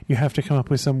 You have to come up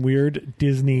with some weird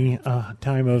Disney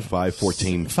time of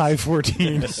 5:14.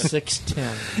 5:14.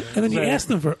 6:10. And then you ask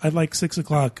them for, I'd like 6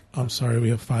 o'clock. I'm sorry, we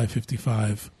have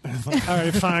 5:55. All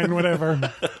right, fine,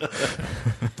 whatever.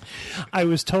 I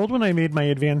was told when I made my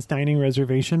advanced dining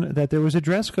reservation that there was a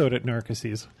dress code at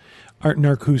Narcoossee's,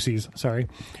 sorry,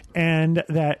 and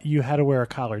that you had to wear a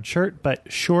collared shirt, but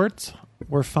shorts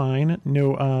were fine.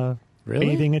 No Really?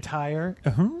 bathing attire.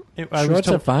 Shorts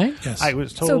are fine? Yes. I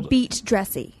was So told beach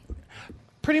dressy.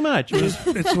 pretty much.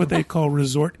 It's what they call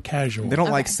resort casual. They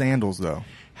don't like sandals, though.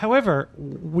 However,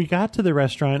 we got to the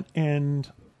restaurant and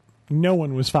no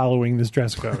one was following this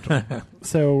dress code.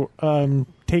 So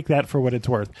take that for what it's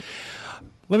worth.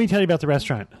 Let me tell you about the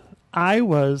restaurant. I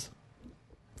was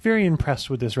very impressed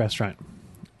with this restaurant.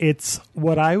 It's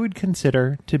what I would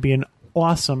consider to be an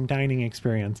awesome dining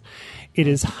experience. It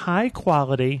is high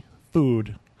quality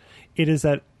food. It is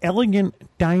an elegant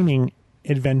dining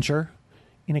adventure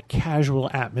in a casual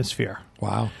atmosphere.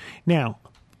 Wow. Now,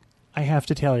 I have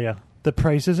to tell you, the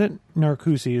prices at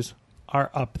Narcoossee's are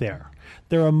up there.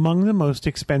 They're among the most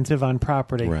expensive on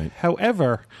property. Right.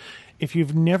 However, if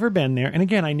you've never been there, and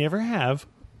again, I never have,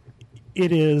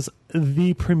 it is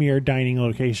the premier dining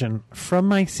location. From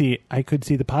my seat, I could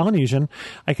see the Polynesian,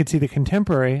 I could see the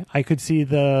Contemporary, I could see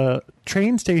the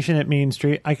train station at Main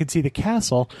Street, I could see the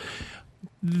castle.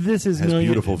 This is Has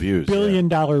beautiful views,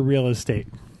 billion-dollar real estate.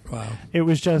 Wow. It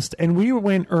was just, and we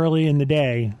went early in the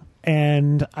day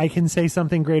And I can say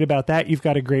something great about that. You've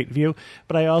got a great view.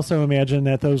 But I also imagine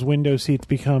that those window seats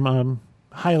become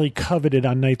highly coveted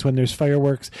on nights when there's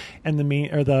fireworks and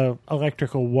the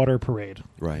electrical water parade.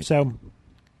 Right. So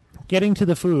getting to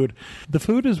the food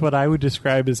is what I would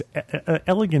describe as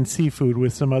elegant seafood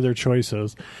with some other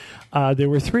choices. There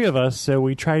were 3 of us, so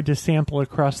we tried to sample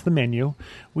across the menu.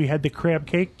 We had the crab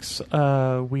cakes,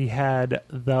 we had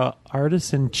the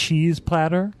artisan cheese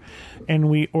platter, and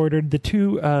we ordered the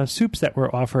 2 soups that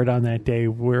were offered on that day,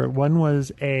 where one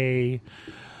was a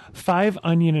 5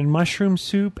 onion and mushroom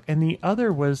soup, and the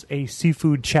other was a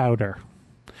seafood chowder.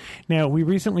 Now, we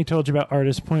recently told you about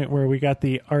Artist Point, where we got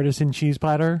the artisan cheese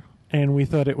platter, and we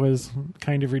thought it was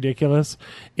kind of ridiculous.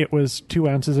 It was 2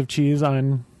 ounces of cheese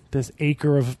on this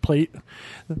acre of plate.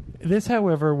 This,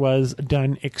 however, was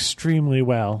done extremely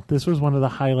well. This was one of the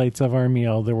highlights of our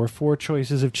meal. There were 4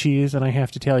 choices of cheese, and I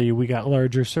have to tell you, we got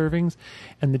larger servings,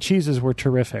 and the cheeses were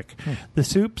terrific. The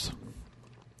soups,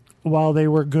 while they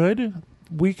were good,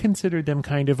 we considered them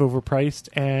kind of overpriced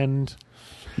and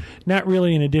not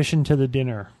really an addition to the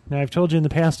dinner. Now, I've told you in the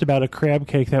past about a crab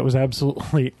cake that was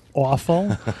absolutely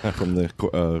awful. From the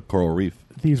Coral Reef.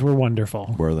 These were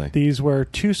wonderful. Were they? These were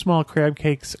 2 small crab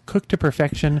cakes cooked to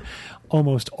perfection,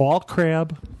 almost all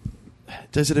crab.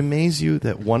 Does it amaze you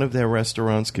that one of their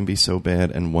restaurants can be so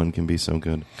bad and one can be so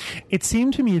good? It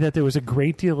seemed to me that there was a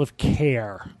great deal of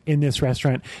care in this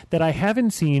restaurant that I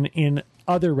haven't seen in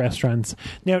other restaurants.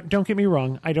 Now, don't get me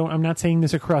wrong. I'm not saying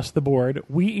this across the board.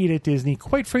 We eat at Disney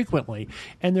quite frequently,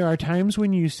 and there are times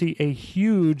when you see a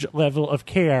huge level of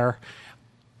care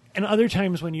and other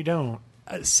times when you don't.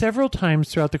 Several times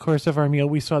throughout the course of our meal,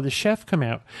 we saw the chef come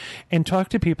out and talk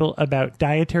to people about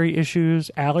dietary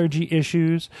issues, allergy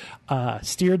issues,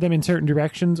 steered them in certain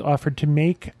directions, offered to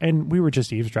make, and we were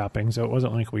just eavesdropping, so it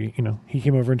wasn't like he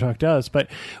came over and talked to us, but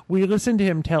we listened to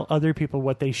him tell other people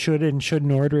what they should and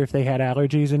shouldn't order if they had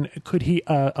allergies, and could he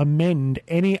amend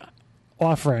any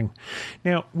offering.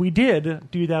 Now, we did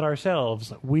do that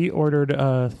ourselves. We ordered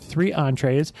 3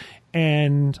 entrees,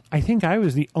 and I think I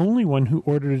was the only one who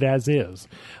ordered it as is.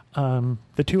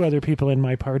 The 2 other people in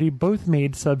my party both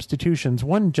made substitutions,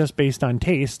 one just based on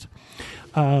taste.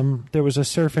 There was a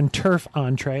surf and turf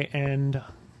entree, and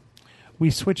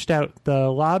we switched out the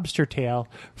lobster tail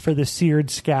for the seared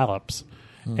scallops.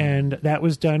 And that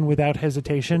was done without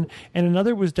hesitation. And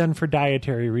another was done for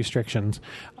dietary restrictions.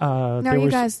 Now,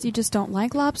 you just don't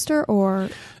like lobster, or?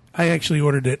 I actually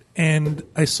ordered it, and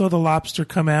I saw the lobster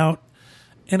come out,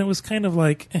 and it was kind of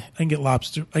like, I can get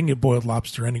lobster. I can get boiled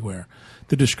lobster anywhere.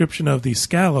 The description of the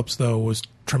scallops, though, was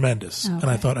tremendous. Okay. And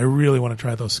I thought, I really want to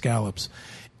try those scallops.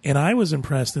 And I was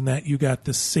impressed in that you got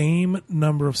the same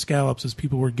number of scallops as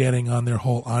people were getting on their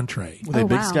whole entree. Were they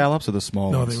big scallops or the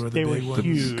small No, ones? they were the They were big ones.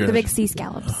 huge. The big sea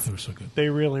scallops. Oh, they were so good. They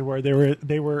really were.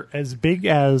 They were as big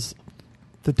as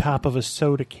the top of a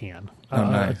soda can,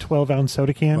 nice. a 12-ounce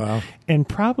soda can, Wow. and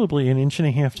probably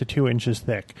 1.5 to 2 inches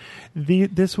thick.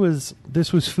 This was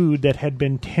food that had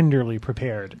been tenderly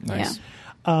prepared. Nice.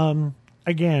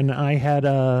 Again, I had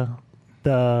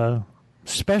the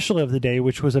special of the day,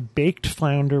 which was a baked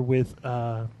flounder with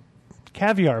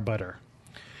caviar butter.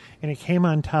 And it came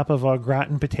on top of au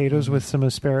gratin potatoes with some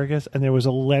asparagus, and there was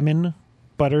a lemon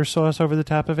butter sauce over the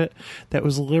top of it that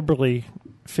was liberally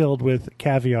filled with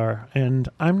caviar. And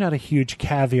I'm not a huge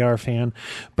caviar fan,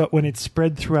 but when it's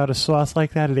spread throughout a sauce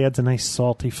like that, it adds a nice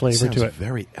salty flavor Sounds to it.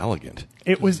 very elegant.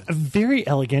 It was very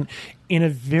elegant in a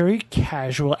very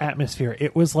casual atmosphere.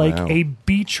 It was like Wow. a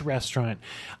beach restaurant.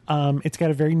 It's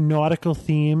got a very nautical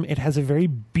theme. It has a very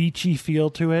beachy feel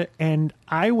to it. And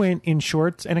I went in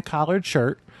shorts and a collared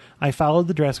shirt. I followed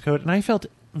the dress code, and I felt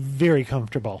very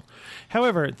comfortable.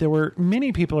 However, there were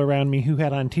many people around me who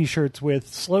had on T-shirts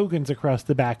with slogans across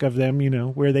the back of them,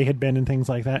 where they had been and things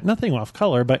like that. Nothing off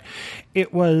color, but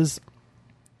it's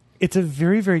a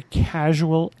very, very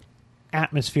casual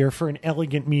atmosphere for an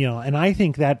elegant meal, and I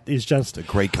think that is just It's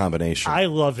a great combination. I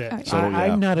love it. So,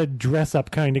 I'm not a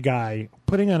dress-up kind of guy.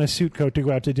 Putting on a suit coat to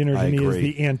go out to dinner I to me is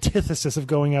agree. the antithesis of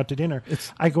going out to dinner.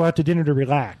 I go out to dinner to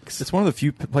relax. It's one of the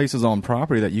few places on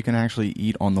property that you can actually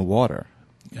eat on the water.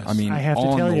 Yes. I mean, I have to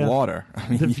on tell the you, water. I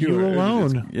mean, The view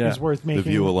alone is worth making. the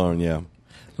view alone, yeah.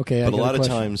 Okay, But I a got lot of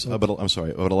question. times,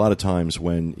 but a lot of times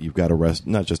when you've got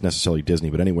not just necessarily Disney,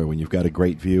 but anywhere when you've got a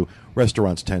great view,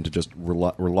 restaurants tend to just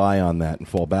rely on that and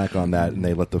fall back on that, and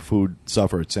they let the food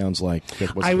suffer. It sounds like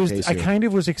that wasn't the case I here. kind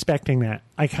of was expecting that.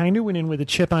 I kind of went in with a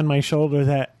chip on my shoulder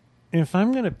that if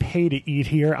I'm going to pay to eat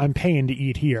here, I'm paying to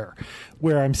eat here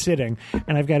where I'm sitting.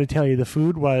 And I've got to tell you, the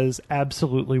food was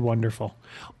absolutely wonderful.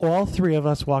 All 3 of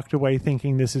us walked away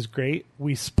thinking this is great.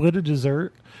 We split a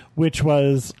dessert, which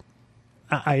was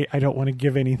I don't want to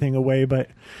give anything away, but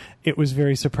it was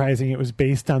very surprising. It was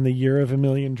based on the Year of a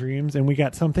Million Dreams, and we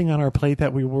got something on our plate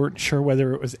that we weren't sure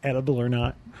whether it was edible or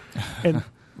not. And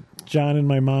John and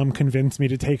my mom convinced me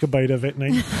to take a bite of it, and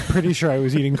I'm pretty sure I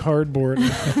was eating cardboard.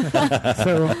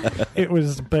 So it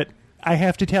was, but I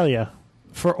have to tell you,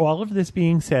 for all of this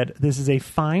being said, this is a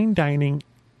fine dining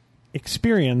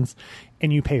experience,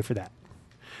 and you pay for that.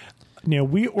 Now,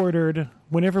 we ordered,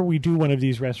 whenever we do one of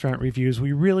these restaurant reviews,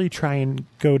 we really try and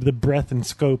go to the breadth and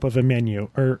scope of a menu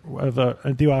or of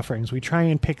the offerings. We try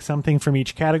and pick something from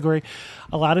each category.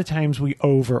 A lot of times we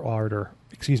over order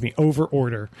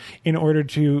in order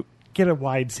to get a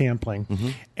wide sampling. Mm-hmm.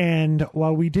 And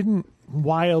while we didn't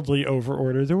wildly over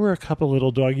order, there were a couple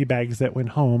little doggy bags that went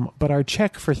home, but our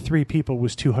check for 3 people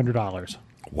was $200.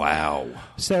 Wow.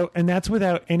 So, and that's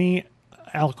without any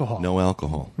alcohol. No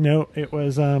alcohol. No, it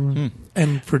was...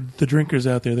 And for the drinkers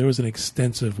out there was an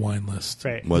extensive wine list.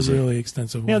 Right. Was it? Really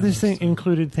extensive wine this list. thing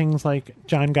included things like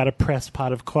John got a pressed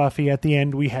pot of coffee at the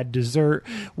end. We had dessert.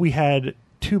 We had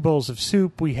 2 bowls of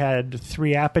soup. We had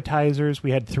 3 appetizers.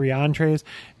 We had 3 entrees.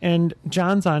 And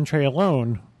John's entree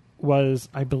alone was,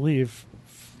 I believe...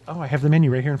 I have the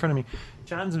menu right here in front of me.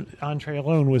 John's entree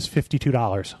alone was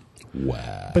 $52.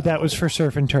 Wow. But that was for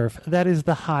surf and turf. That is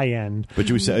the high end. But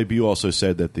you also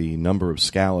said that the number of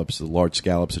scallops, the large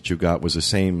scallops that you got, was the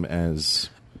same as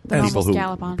The people normal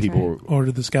scallop entree. people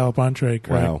Ordered the scallop entree,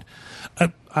 correct.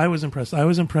 Wow. I was impressed. I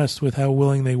was impressed with how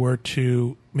willing they were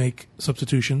to make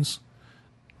substitutions.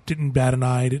 Didn't bat an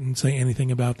eye, didn't say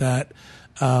anything about that.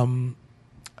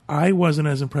 I wasn't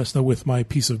as impressed, though, with my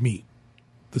piece of meat.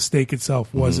 The steak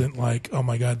itself wasn't like, oh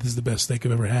my God, this is the best steak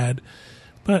I've ever had.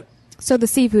 But So the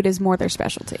seafood is more their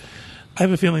specialty. I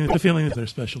have a feeling that their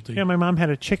specialty. Yeah, my mom had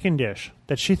a chicken dish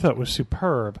that she thought was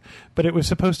superb, but it was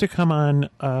supposed to come on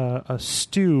a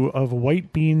stew of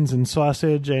white beans and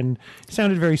sausage, and it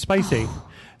sounded very spicy.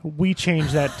 We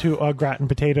changed that to gratin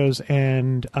potatoes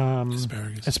and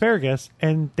asparagus,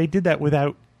 and they did that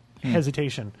without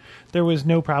hesitation. There was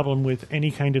no problem with any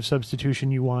kind of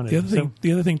substitution you wanted.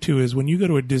 The other thing too is when you go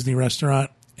to a Disney restaurant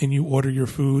and you order your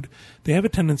food, they have a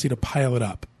tendency to pile it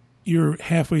up. You're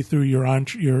halfway through your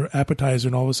appetizer,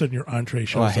 and all of a sudden your entree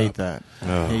shows up. I hate that.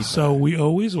 So we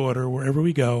always order, wherever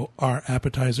we go, our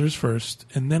appetizers first,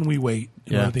 and then we wait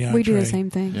and order the entree. We do the same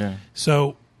thing. Yeah.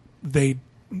 So they,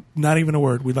 not even a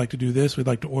word, we'd like to do this, we'd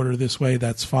like to order this way,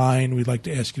 that's fine. We'd like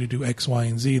to ask you to do X, Y,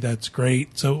 and Z, that's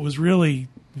great. So it was really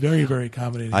very, very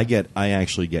accommodating. I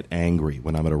actually get angry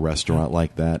when I'm at a restaurant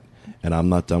like that, and I'm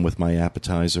not done with my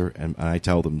appetizer, and I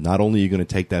tell them, not only are you going to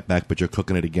take that back, but you're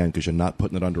cooking it again because you're not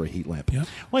putting it under a heat lamp. Yep.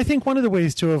 Well, I think one of the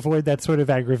ways to avoid that sort of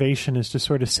aggravation is to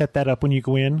sort of set that up when you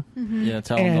go in. Mm-hmm. Yeah,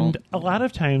 tell them And don't. a lot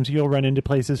of times you'll run into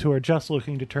places who are just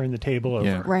looking to turn the table over.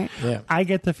 Yeah. Right. Yeah. I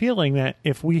get the feeling that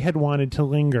if we had wanted to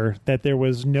linger, that there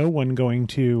was no one going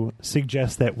to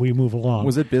suggest that we move along.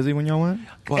 Was it busy when y'all went?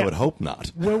 Well, I would hope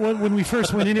not. Well, when we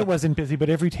first went in, it wasn't busy, but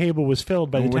every table was filled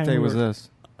by the What time day we was were- this?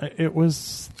 It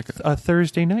was a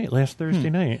Thursday night, last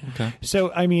Thursday night. Okay.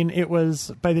 So, I mean, it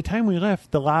was, by the time we left,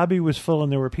 the lobby was full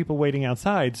and there were people waiting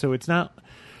outside. So it's not,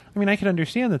 I mean, I can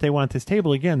understand that they want this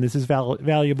table. Again, this is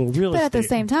valuable real But estate. at the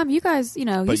same time, you guys, you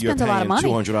But you're spent a lot of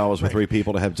paying money. $200 for 3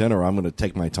 people to have dinner. I'm going to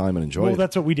take my time and enjoy Well, it.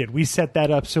 that's what we did. We set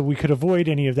that up so we could avoid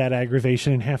any of that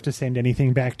aggravation and have to send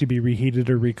anything back to be reheated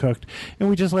or recooked. And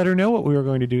we just let her know what we were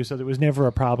going to do, so there was never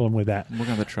a problem with that. We're going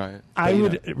to have to try it. I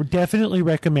would definitely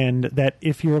recommend that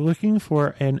if you're looking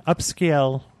for an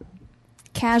upscale,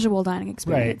 Casual dining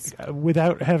experience.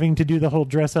 without having to do the whole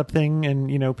dress up thing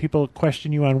and, people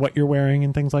question you on what you're wearing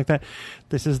and things like that,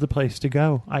 this is the place to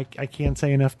go. I can't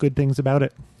say enough good things about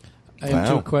it. I have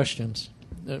Wow. 2 questions.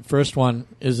 The first one,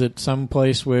 is it some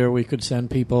place where we could send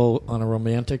people on a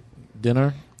romantic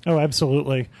dinner? Oh,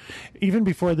 absolutely. Even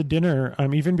before the dinner,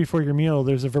 even before your meal,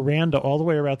 there's a veranda all the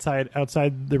way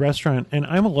outside the restaurant. And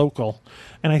I'm a local,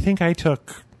 and I think I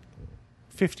took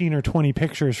 15 or 20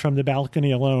 pictures from the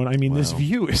balcony alone. I mean, this Wow.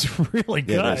 view is really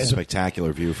good. Yeah, that's a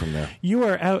spectacular view from there. You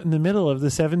are out in the middle of the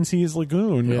Seven Seas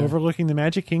Lagoon, Yeah. overlooking the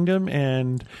Magic Kingdom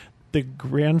and the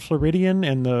Grand Floridian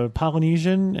and the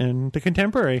Polynesian and the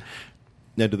Contemporary.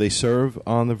 Now, do they serve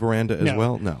on the veranda as No.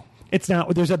 well? No. It's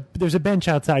not. There's a bench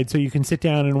outside, so you can sit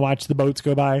down and watch the boats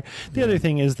go by. The other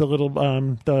thing is the little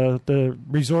the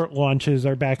resort launches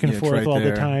are back and Yeah, it's forth right all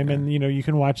there. the time, Yeah. and you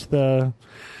can watch the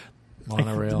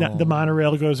Monorail. The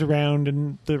monorail goes around,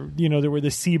 and there were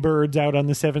the seabirds out on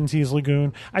the Seven Seas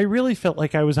Lagoon. I really felt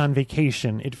like I was on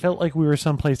vacation. It felt like we were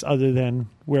someplace other than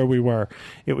where we were.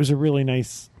 It was a really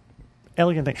nice,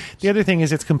 elegant thing. The other thing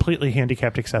is it's completely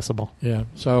handicapped accessible. Yeah.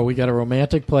 So we got a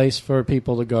romantic place for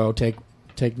people to go.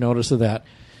 Take notice of that.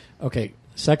 Okay.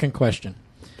 Second question.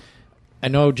 I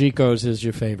know Jico's is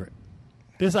your favorite.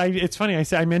 It's funny.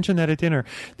 I mentioned that at dinner.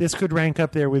 This could rank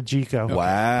up there with Jico.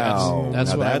 Wow,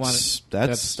 That's Now what I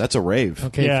that's a rave.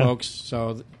 Okay, Yeah. folks.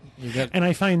 So you get And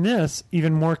I find this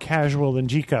even more casual than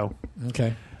Jico.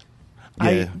 okay.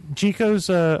 Yeah. Jico's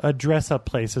a dress-up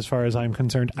place, as far as I'm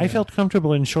concerned. I felt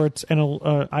comfortable in shorts and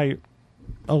a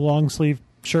long sleeve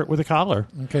shirt with a collar.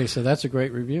 Okay, so that's a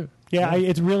great review. Yeah,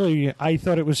 I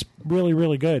thought it was really,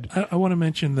 really good. I want to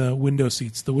mention the window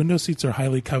seats. The window seats are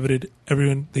highly coveted.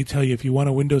 They tell you if you want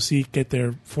a window seat, get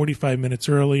there 45 minutes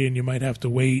early, and you might have to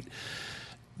wait.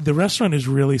 The restaurant is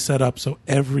really set up so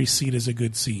every seat is a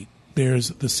good seat. There's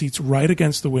the seats right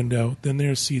against the window. Then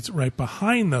there's seats right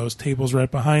behind those, tables right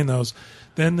behind those.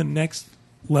 Then the next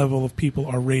level of people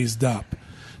are raised up.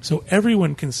 So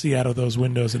everyone can see out of those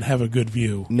windows and have a good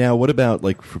view. Now, what about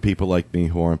like for people like me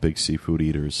who aren't big seafood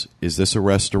eaters? Is this a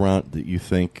restaurant that you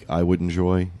think I would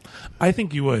enjoy? I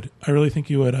think you would. I really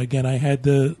think you would. Again, I had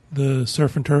the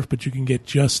surf and turf, but you can get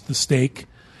just the steak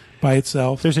by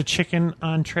itself. There's a chicken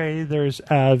entree. There's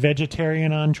a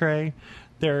vegetarian entree.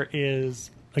 There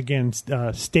is, again,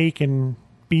 steak and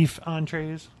beef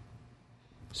entrees.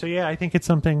 So, yeah, I think it's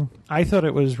something. I thought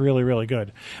it was really, really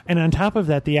good. And on top of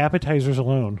that, the appetizers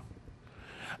alone.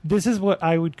 This is what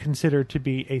I would consider to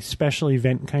be a special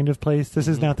event kind of place. This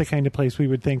is not the kind of place we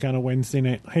would think on a Wednesday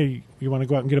night, hey, you want to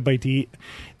go out and get a bite to eat?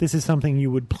 This is something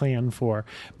you would plan for.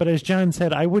 But as John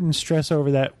said, I wouldn't stress over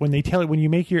that. When you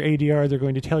make your ADR, they're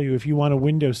going to tell you if you want a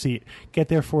window seat, get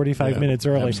there 45 minutes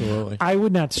early. Absolutely. I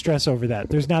would not stress over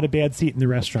that. There's not a bad seat in the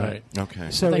restaurant. Right.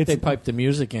 Okay. So I think it's, they piped the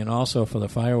music in also for the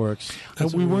fireworks.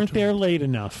 we weren't there late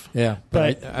enough. Yeah,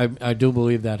 but I do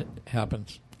believe that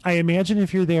happens. I imagine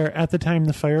if you're there at the time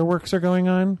the fireworks are going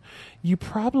on, you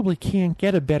probably can't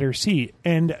get a better seat.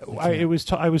 And I was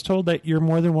told that you're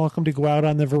more than welcome to go out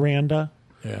on the veranda.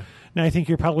 Yeah. Now, I think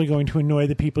you're probably going to annoy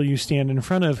the people you stand in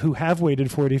front of who have waited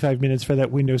 45 minutes for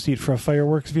that window seat for a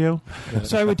fireworks view.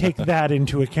 So I would take that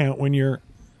into account when you're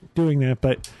doing that.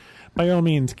 But by all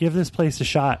means, give this place a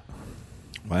shot.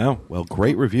 Wow. Well,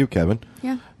 great review, Kevin.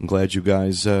 Yeah. I'm glad you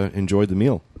guys enjoyed the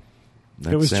meal.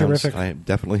 It was terrific. I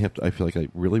definitely I feel like I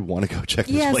really want to go check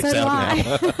this Yeah, place so do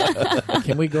out now.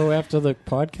 Can we go after the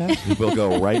podcast? We'll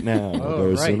go right now. We'll Oh,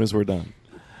 go as right. soon as we're done.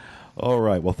 All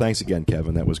right. Well, thanks again,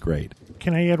 Kevin. That was great.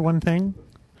 Can I add one thing?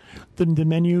 The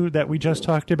menu that we just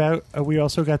talked about, we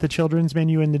also got the children's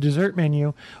menu and the dessert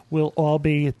menu will all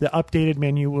be, the updated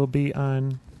menu will be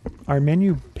on our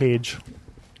menu page.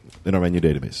 In our menu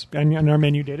database. On our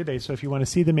menu database. So if you want to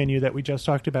see the menu that we just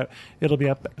talked about, it'll be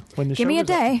up when the show Give me a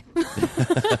goes up. day.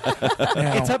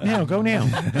 It's up now. Go now.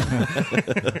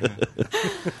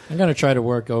 I'm going to try to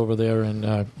work over there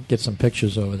and get some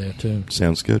pictures over there, too.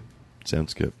 Sounds good.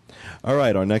 Sounds good. All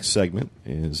right. Our next segment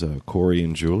is Corey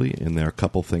and Julie in their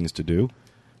Couple Things to Do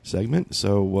segment.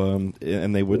 So,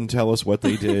 and they wouldn't tell us what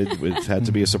they did. It had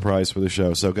to be a surprise for the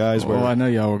show. So, guys, Well, I know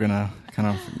y'all were gonna kind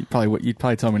of you'd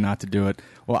probably tell me not to do it.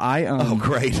 Well, oh,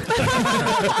 great.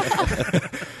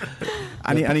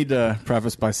 I need to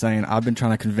preface by saying I've been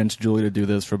trying to convince Julie to do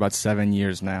this for about 7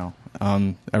 years now.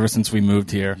 Ever since we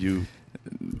moved here.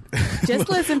 Just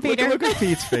listen, Peter. Look at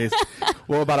Pete's face.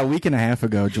 Well, about a week and a half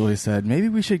ago, Julie said, maybe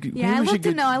we should. Yeah, I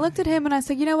looked at him and I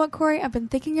said, you know what, Corey? I've been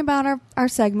thinking about our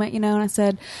segment, and I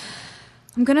said,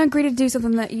 I'm going to agree to do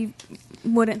something that you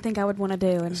wouldn't think I would want to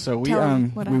do. And So we tell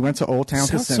him what we went to Old Town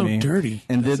Sounds Kissimmee. so dirty.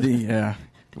 And did the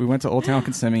we went to Old Town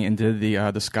Kissimmee and did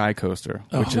the Sky Coaster,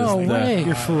 which no is way.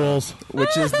 You're fools.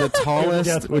 which is the Death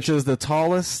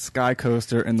tallest sky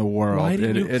coaster in the world. Why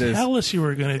didn't you it is. tell us you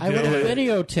were going to I do would have it?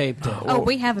 videotaped it. Oh,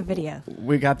 we have a video.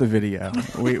 We got the video.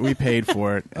 we paid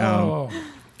for it.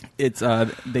 It's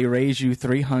they raise you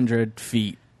 300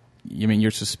 feet. You mean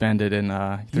you're suspended in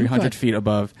 300 feet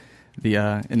above the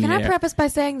in Can the I air. preface by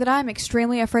saying that I'm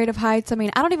extremely afraid of heights? I mean,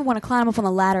 I don't even want to climb up on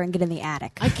the ladder and get in the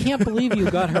attic. I can't believe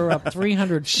you got her up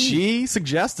 300 feet. She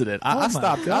suggested it. I my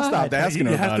stopped. I God. stopped asking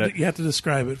her about it. You have to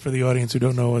describe it for the audience who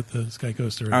don't know what the Sky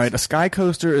Coaster is. All right, a sky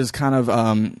coaster is kind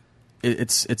of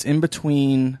it's in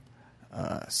between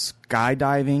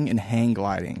skydiving and hang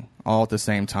gliding all at the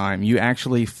same time. You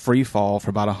actually free fall for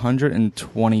about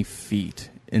 120 feet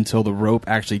until the rope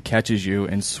actually catches you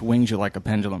and swings you like a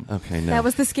pendulum. Okay, now. That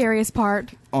was the scariest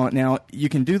part. Now you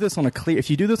can do this on a clear. If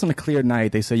you do this on a clear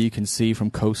night, they say you can see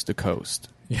from coast to coast.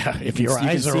 Yeah, if You your can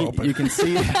eyes are see- open. you can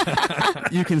see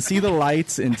you can see the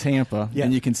lights in Tampa, Yeah.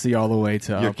 and you can see all the way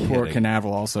to You're Port kidding.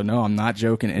 Canaveral. Also, no, I'm not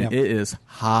joking. And Yep. it is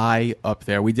high up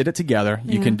there. We did it together.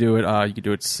 You Yeah. can do it. You can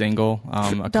do it single,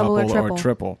 a Double or couple, triple.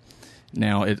 triple.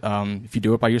 Now, if you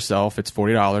do it by yourself, it's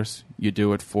 $40. If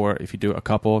you do a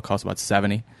couple, it costs about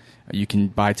 $70. You can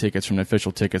buy tickets from the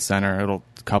official ticket center.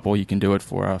 You can do it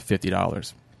for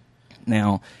 $50.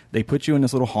 Now, they put you in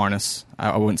this little harness.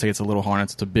 I wouldn't say it's a little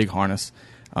harness; it's a big harness.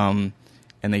 And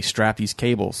they strap these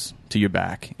cables to your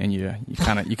back, and you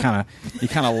kind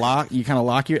of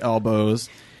lock your elbows,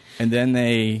 and then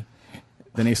they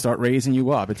start raising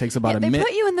you up. It takes about a minute. They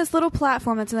put you in this little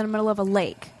platform that's in the middle of a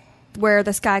lake, where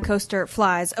the Sky Coaster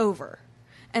flies over.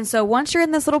 And so once you're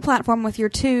in this little platform with your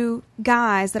two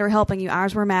guys that are helping you,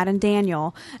 ours were Matt and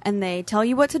Daniel, and they tell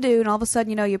you what to do, and all of a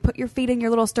sudden, you put your feet in your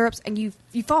little stirrups, and you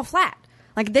fall flat.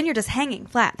 Like, then you're just hanging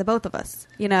flat, the both of us,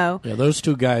 Yeah, those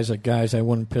two guys are guys I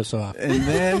wouldn't piss off. And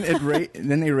then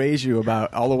then they raise you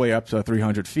about all the way up to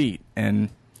 300 feet. And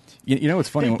you know what's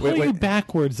funny? They pull you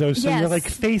backwards, though, so you're like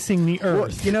facing the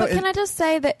earth. But can I just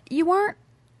say that you weren't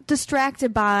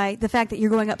distracted by the fact that you're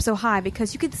going up so high,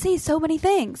 because you could see so many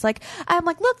things. Like, I'm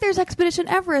like, look, there's Expedition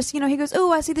Everest. He goes, oh,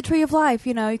 I see the Tree of Life.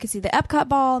 You can see the Epcot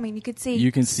ball. I mean, you can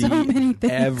see so many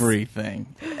things. Everything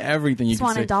you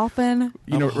Swan can see. and dolphin.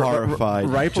 I'm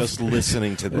horrified just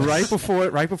listening to this. Right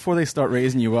before they start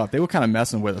raising you up, they were kind of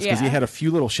messing with us because he had a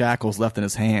few little shackles left in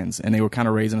his hands, and they were kind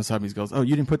of raising us up. He goes, "Oh,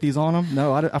 you didn't put these on him?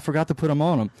 No, I forgot to put them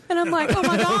on him." And I'm like, "Oh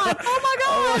my god! Oh my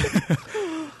god!"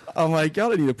 I'm like, y'all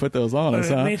didn't need to put those on us,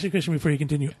 huh? Let me ask you a question before you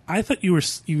continue. I thought you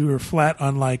were flat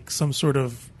on like some sort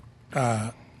of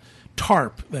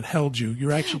tarp that held you.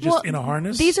 You're actually just in a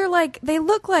harness? These are they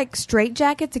look like straight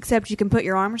jackets, except you can put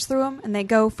your arms through them, and they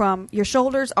go from your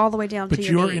shoulders all the way down to your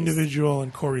knees. But you're individual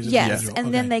and Corey's individual. Yes,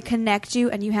 and then they connect you,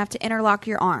 and you have to interlock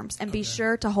your arms, and be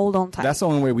sure to hold on tight. That's the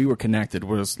only way we were connected,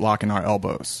 was locking our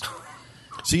elbows.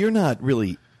 So you're not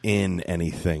really in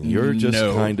anything. You're just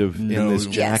kind of in this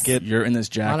jacket. Yes. You're in this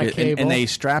jacket, and they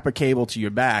strap a cable to your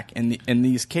back, and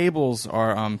these cables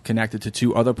are connected to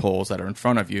two other poles that are in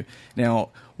front of you. Now,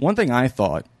 one thing I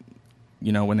thought,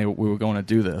 when we were going to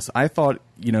do this, I thought,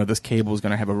 this cable was going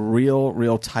to have a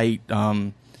real tight,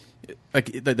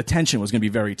 like the tension was going to be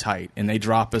very tight, and they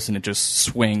drop us and it just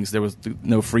swings. There was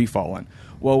no free falling.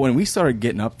 Well, when we started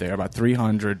getting up there, about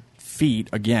 300 feet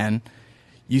again,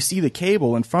 you see the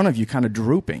cable in front of you kind of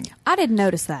drooping. I didn't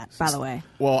notice that, by the way.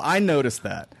 Well, I noticed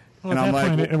that. Well, and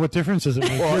I'm like, what difference does it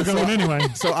make? We're going anyway.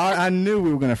 So I knew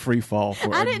we were going to free fall.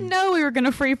 I didn't know we were going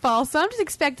to free fall, so I'm just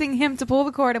expecting him to pull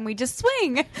the cord and we just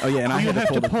swing. Oh yeah, and I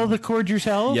had to pull the cord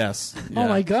yourself. Yes. Yeah. Oh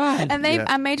my god! And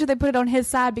I made sure they put it on his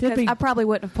side because I probably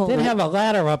wouldn't have pulled it. They'd have a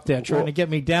ladder up there trying to get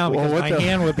me down because my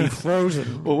hand would be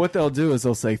frozen. Well, what they'll do is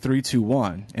they'll say 3, 2,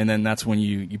 1, and then that's when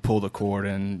you pull the cord,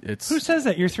 and it's. Who says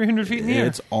that? You're 300 feet in the air.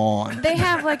 It's on. They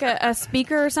have like a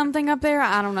speaker or something up there.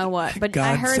 I don't know what, but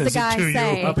God I heard the guy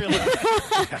say.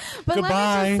 But Goodbye.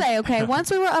 let me just say, okay, once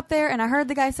we were up there and I heard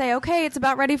the guy say, okay, it's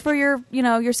about ready for your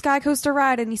Sky Coaster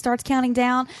ride, and he starts counting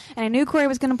down, and I knew Corey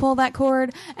was going to pull that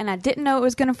cord, and I didn't know it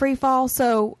was going to free fall.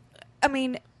 So, I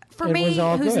mean, for me,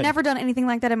 who's never done anything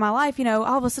like that in my life,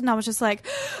 all of a sudden I was just like,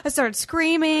 I started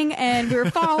screaming, and we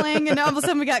were falling, and all of a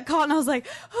sudden we got caught, and I was like,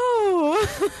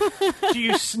 oh. Do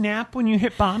you snap when you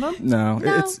hit bottom? No.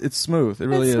 It's smooth. It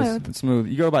really is. Smooth. It's smooth.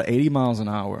 You go about 80 miles an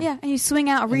hour. Yeah, and you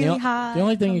swing out really high. The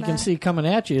only thing you can see coming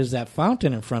at you is that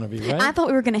fountain in front of you, right? I thought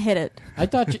we were going to hit it.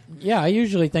 I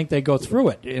usually think they go through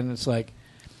it, and it's like,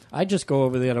 I just go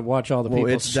over there to watch all the people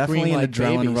it's scream definitely like an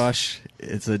adrenaline babies. Rush.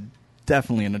 It's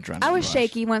definitely an adrenaline I was rush.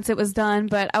 shaky once it was done,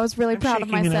 but I was really proud of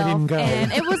shaking and I myself, didn't go.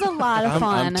 and it was a lot of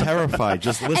fun. I'm terrified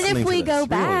just listening to this. And if we go really.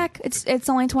 back, it's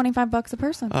only $25 a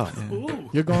person. Oh,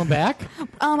 You're going back?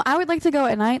 I would like to go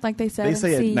at night, like they said. They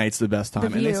say and at see night's the best time, the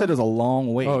and they view. said there's a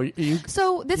long wait. Oh,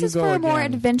 So this You is go for a more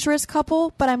again. adventurous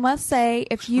couple, but I must say,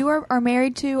 if you are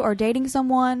married to or dating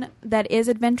someone that is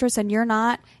adventurous and you're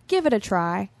not, give it a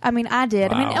try. I mean, I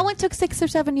did. I mean, it only took 6 or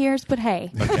 7 years, but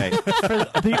hey. okay.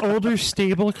 For the older,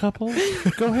 stable couple,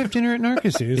 go have dinner at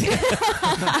Narcissus.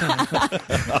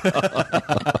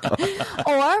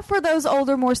 Or for those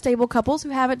older, more stable couples who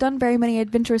haven't done very many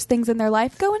adventurous things in their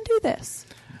life, go and do this.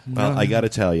 Well, I got to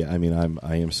tell you, I mean,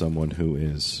 I am someone who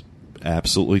is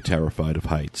absolutely terrified of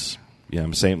heights. Yeah,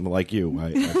 I'm saying like you.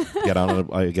 I get on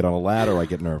a ladder, I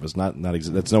get nervous.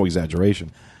 That's no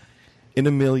exaggeration. In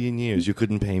a million years, you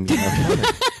couldn't pay me enough money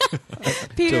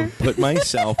Peter. to put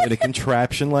myself in a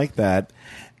contraption like that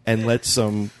and let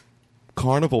some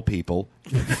carnival people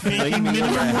fling me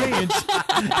around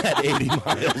at 80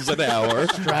 miles an hour.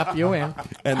 strap you in.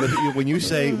 And when you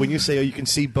say, oh, you can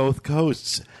see both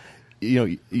coasts,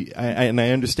 and I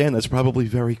understand that's probably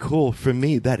very cool. For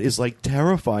me, that is like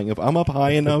terrifying. If I'm up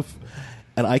high enough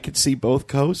and I could see both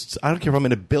coasts. I don't care if I'm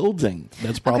in a building.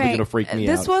 That's probably going to freak me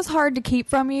out. This was hard to keep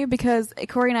from you because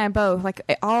Corey and I both, like,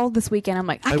 all this weekend, I'm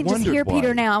like, I can just hear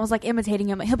Peter now. I was like imitating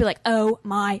him. He'll be like, "Oh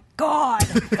my God."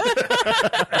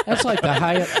 That's like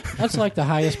the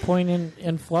highest point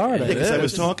in Florida. Because I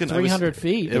was talking 300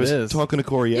 feet. I was talking to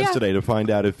Corey yesterday to find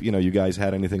out if you guys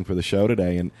had anything for the show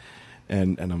today, and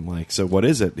I'm like, so what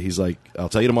is it? He's like, I'll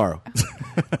tell you tomorrow.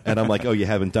 And I'm like, oh, you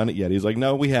haven't done it yet? He's like,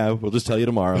 no, we have. We'll just tell you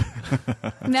tomorrow.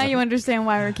 Now you understand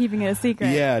why we're keeping it a secret.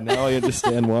 Yeah, now I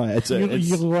understand why.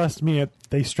 You lost me at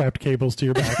they strapped cables to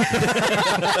your back.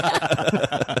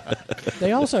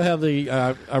 They also have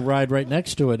a ride right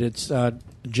next to it. It's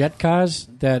jet cars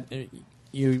that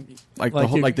you like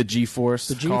the G-Force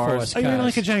the cars. G-Force Oh, you're cars.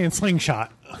 like a giant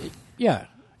slingshot. Yeah.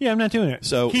 Yeah, I'm not doing it.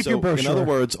 So, keep your brochure. In other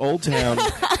words, Old Town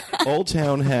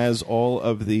has all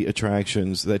of the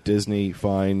attractions that Disney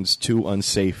finds too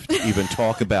unsafe to even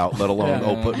talk about, let alone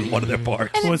open one of their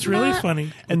parks. What's really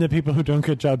funny, and the people who don't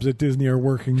get jobs at Disney are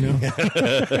working now.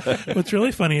 what's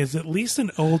really funny is at least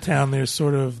in Old Town, there's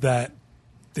sort of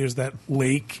there's that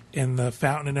lake and the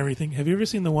fountain and everything. Have you ever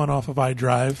seen the one off of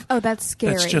iDrive? Oh, that's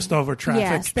scary. That's just over traffic.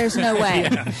 Yes, there's no way.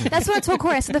 That's what I told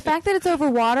Corey. So the fact that it's over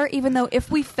water, even though if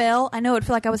we fell, I know it'd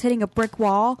feel like I was hitting a brick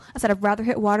wall. I said I'd rather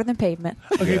hit water than pavement.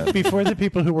 Okay, before the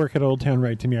people who work at Old Town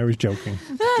write to me, I was joking.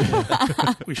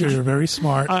 We sure you're very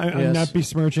smart. I'm not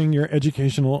besmirching your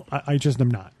educational. I just am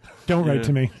not. Don't write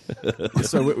to me.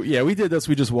 So we did this.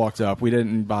 We just walked up. We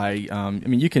didn't buy.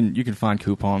 You can find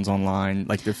coupons online,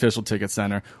 like the official ticket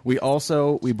center. We bought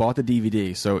the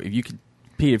DVD. So if you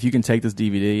can take this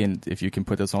DVD and if you can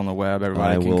put this on the web,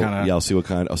 everybody can kind of. Yeah, I'll see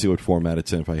what format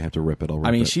it's in. If I have to rip it, I'll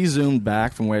rip it. She zoomed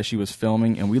back from where she was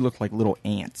filming, and we looked like little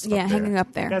ants. Yeah, hanging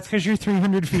up there. That's because you're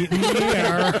 300 feet in the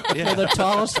air. You're the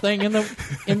tallest thing in the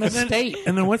state.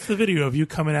 And then what's the video of you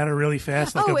coming at her really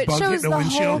fast, like a it bug shows hitting the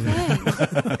windshield? whole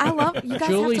thing. I love you guys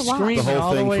Julie have to watch. screaming The whole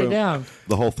all the thing way from- down.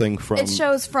 The whole thing from It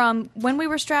shows from when we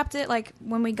were strapped it, like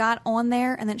when we got on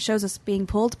there, and then it shows us being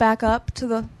pulled back up to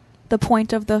the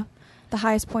point of the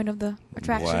highest point of the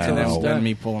attraction. Wow. And Wow. then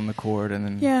me pulling the cord,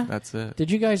 and then that's it. Did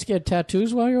you guys get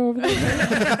tattoos while you were over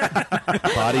there?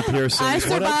 body piercings. I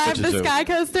What else survived did the you do? sky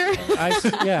coaster.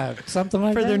 Something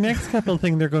like For that. their next couple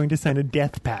thing, they're going to sign a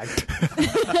death pact.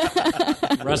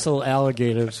 Wrestle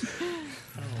alligators.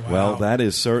 Well, that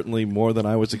is certainly more than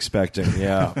I was expecting.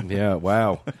 Yeah,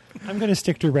 wow. I'm going to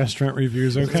stick to restaurant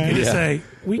reviews, I okay? was say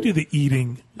we do the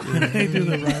eating. They do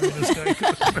the riding the sky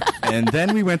coaster. And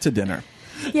then we went to dinner.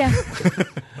 Yeah.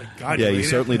 God, Yeah, you ate it?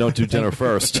 certainly don't do dinner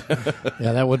first.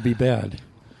 Yeah, that would be bad.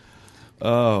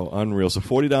 Oh, unreal. So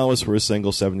 $40 for a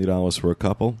single, $70 for a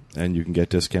couple, and you can get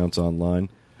discounts online.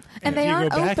 And If they you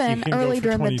aren't go back, you open can go early for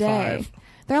during the day. 25.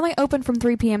 They're only open from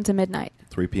 3 p.m. to midnight.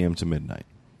 3 p.m. to midnight.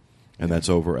 And that's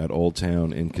over at Old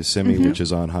Town in Kissimmee, which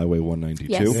is on Highway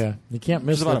 192. Yes. Yeah, you can't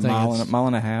miss It's about the a thing. mile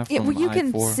and a half. Yeah, From well, you can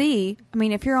I-4. see. I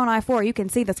mean, if you're on I-4, you can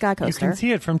see the sky You coaster. can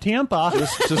see it from Tampa.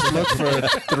 Just look for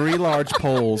 3 large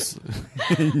poles.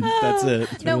 That's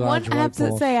it. No, large one I have white to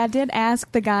balls. say, I did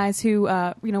ask the guys who,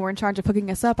 were in charge of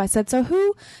hooking us up. I said, "So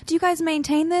who do you guys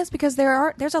maintain this? Because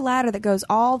there's a ladder that goes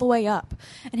all the way up."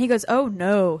 And he goes, "Oh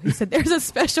no," he said, "There's a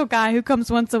special guy who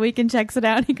comes once a week and checks it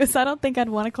out." He goes, "I don't think I'd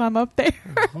want to climb up there."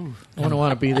 I wouldn't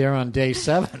want to be there on day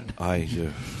 7. Wow. I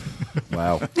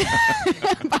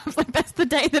was like, "That's the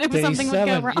day that it was Day something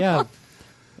 7, would go wrong." yeah.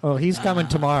 Oh, he's coming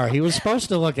tomorrow. He was supposed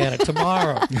to look at it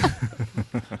tomorrow.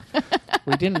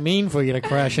 We didn't mean for you to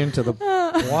crash into the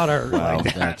water. Wow.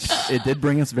 Like that. That's, It did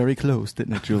bring us very close,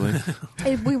 didn't it, Julie?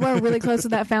 We were really close to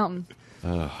that fountain.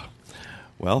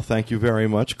 well, thank you very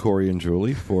much, Corey and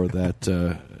Julie, for that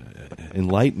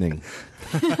enlightening,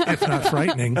 If not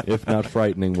frightening. if not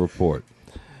frightening, report.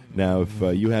 Now, if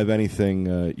you have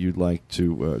anything you'd like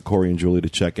to Corey and Julie to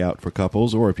check out for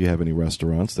couples, or if you have any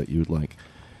restaurants that you'd like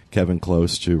Kevin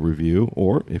Close to review,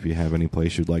 or if you have any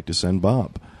place you'd like to send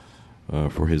Bob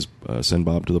for his Send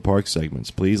Bob to the Park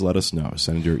segments, please let us know.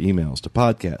 Send your emails to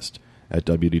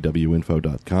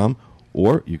podcast@wdwinfo.com,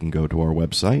 or you can go to our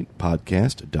website,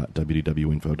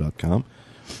 podcast.wdwinfo.com.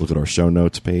 Look at our show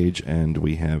notes page, and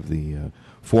we have the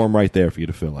form right there for you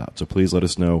to fill out. So please let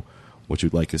us know what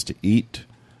you'd like us to eat,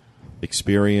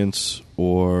 experience,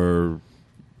 or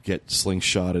get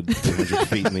slingshotted 200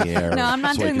 feet in the air. No, I'm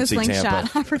not so I doing can the see slingshot.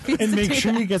 Tampa. I refuse And to make do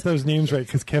sure that. you get those names right,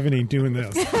 because Kevin ain't doing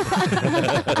this.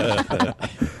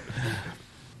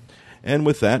 And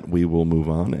with that, we will move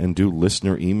on and do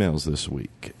listener emails this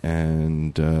week.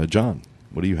 And John,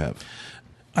 what do you have?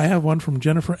 I have one from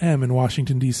Jennifer M. in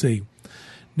Washington, D.C.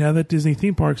 Now that Disney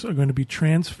theme parks are going to be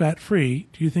trans fat free,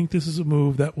 do you think this is a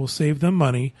move that will save them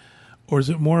money, or is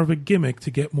it more of a gimmick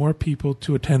to get more people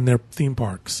to attend their theme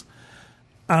parks?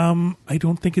 I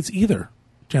don't think it's either,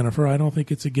 Jennifer. I don't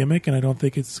think it's a gimmick, and I don't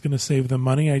think it's going to save them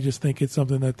money. I just think it's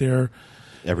something that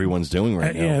Everyone's doing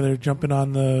right now. Yeah, they're jumping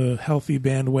on the healthy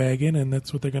bandwagon, and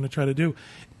that's what they're going to try to do.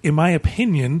 In my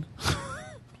opinion,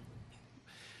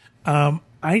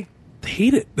 I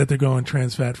hate it that they're going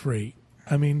trans fat free.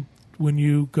 I mean, when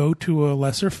you go to a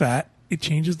lesser fat, it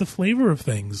changes the flavor of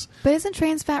things. But isn't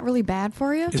trans fat really bad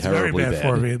for you? It's Terribly very bad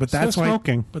bad. for you. But that's why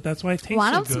smoking. But that's why it tastes Well,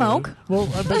 I so don't good. smoke. Well,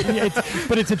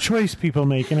 but it's a choice people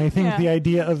make, and I think Yeah. the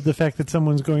idea of the fact that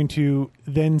someone's going to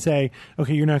then say,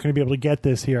 "Okay, you're not going to be able to get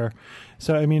this here."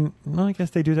 So, I mean, well, I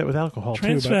guess they do that with alcohol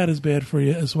Trans too. fat is bad for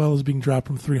you, as well as being dropped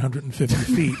from 350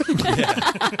 feet.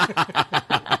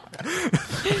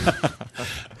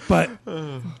 But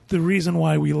the reason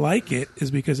why we like it is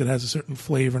because it has a certain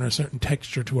flavor and a certain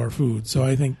texture to our food. So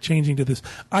I think changing to this,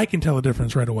 I can tell a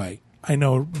difference right away. I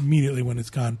know immediately when it's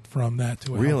gone from that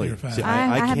to a Really? healthier fat. See,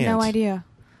 I have can't. no idea.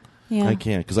 Yeah. I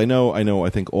can't because I know. I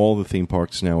think all the theme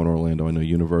parks now in Orlando. I know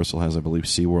Universal has. I believe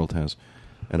SeaWorld has,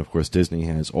 and of course Disney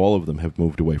has. All of them have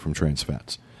moved away from trans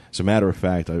fats. As a matter of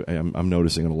fact, I'm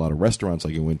noticing in a lot of restaurants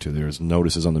I go into, there's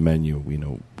notices on the menu. We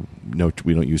don't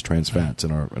use trans fats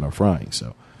in our frying.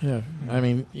 So Yeah, I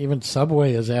mean, even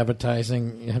Subway is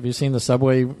advertising. Have you seen the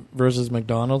Subway versus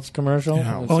McDonald's commercial?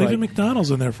 Yeah. It's Well, like- even McDonald's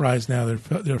in their fries now,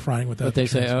 they're frying without. but they the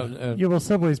say, trans fat. Yeah, well,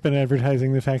 Subway's been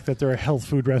advertising the fact that they're a health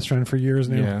food restaurant for years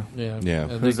now. Yeah. Yeah.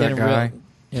 They're Who's that getting guy?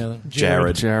 yeah,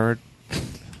 Jared. Jared.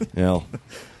 well,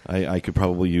 I could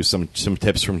probably use some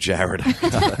tips from Jared.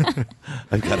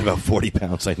 I've got about 40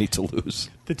 pounds I need to lose.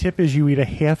 The tip is you eat a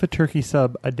half a turkey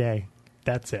sub a day.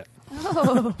 That's it.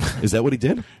 Oh. Is that what he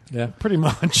did? yeah. Pretty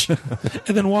much. And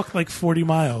then walk like 40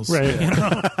 miles. Right. You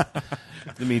know?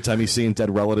 In the meantime, he's seeing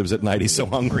dead relatives at night. He's so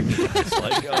hungry. It's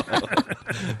like,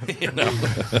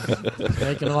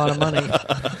 Making a lot of money.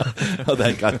 oh,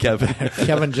 that got Kevin.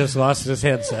 Kevin just lost his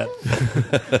headset.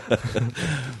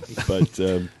 But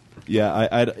yeah,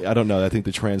 I don't know. I think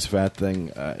the trans fat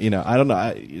thing. I don't know.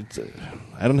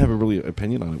 I don't have a really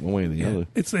opinion on it one way or the other.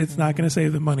 It's not going to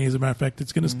save them money. As a matter of fact,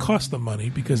 it's going to cost them money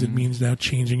because it means now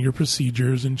changing your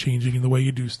procedures and changing the way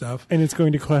you do stuff. And it's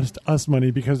going to cost us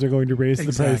money because they're going to raise the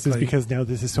prices Exactly. because now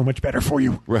this is so much better for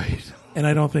you. Right. And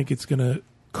I don't think it's going to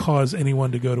cause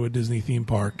anyone to go to a Disney theme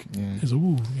park. As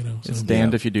It's so-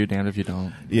 damned if you do, damned if you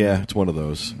don't. Yeah, it's one of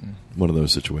those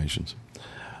situations.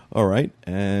 All right,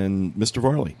 and Mr.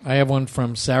 Varley. I have one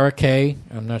from Sarah Kay.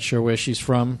 I'm not sure where she's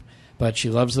from, but she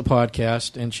loves the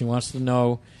podcast, and she wants to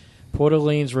know Port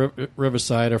Orleans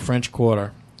Riverside or French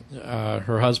Quarter.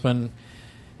 Her husband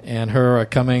and her are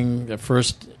coming the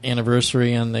first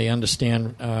anniversary, and they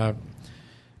understand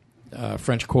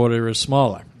French Quarter is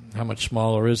smaller. How much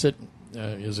smaller is it?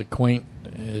 Is it quaint?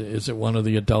 Is it one of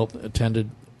the adult attended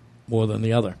more than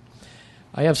the other?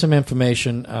 I have some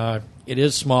information. It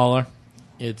is smaller.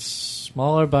 It's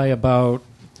smaller by about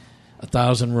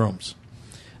 1,000 rooms.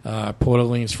 Port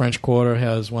Orleans French Quarter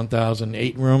has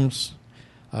 1,008 rooms.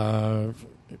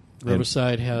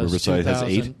 Riverside has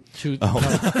 8?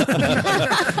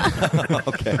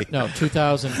 Okay. No,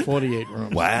 2,048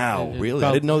 rooms. Wow, really? About,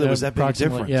 I didn't know there was that big a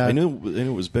approximately, difference. yeah. I knew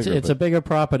it was bigger. It's a bigger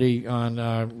property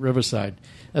on Riverside.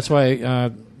 That's why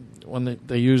when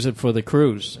they use it for the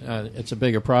cruise, it's a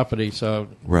bigger property. So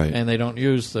Right. and they don't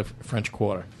use the French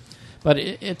Quarter, but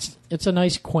it's a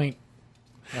nice quaint.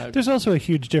 There's also a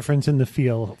huge difference in the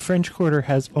feel. French Quarter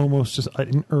has almost just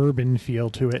an urban feel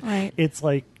to it. Right. It's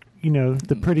like,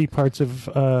 the pretty parts of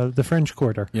the French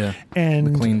Quarter. Yeah. And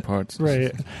The clean parts.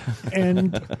 Right.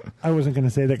 And I wasn't going to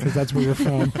say that because that's where we're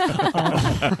from.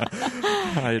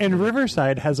 And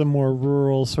Riverside has a more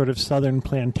rural, sort of southern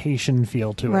plantation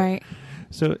feel to it. Right.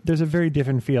 So there's a very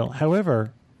different feel.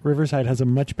 However, Riverside has a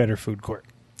much better food court.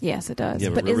 Yes, it does. yeah,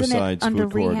 but isn't it Riverside's under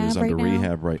food court rehab is right under now?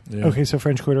 rehab, right? Yeah. Okay, so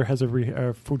French Quarter has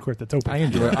a food court that's open. I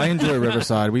enjoy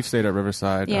Riverside. We've stayed at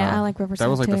Riverside. Yeah, I like Riverside, That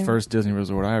was like too. the first Disney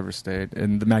resort I ever stayed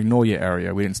in the Magnolia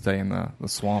area. We didn't stay in the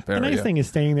swamp The area. nice thing is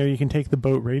staying there, you can take the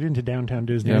boat right into downtown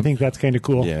Disney. I Yep. think that's kind of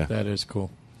cool. Yeah. That is cool.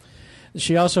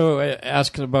 She also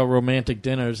asked about romantic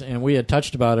dinners, and we had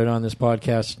touched about it on this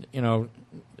podcast.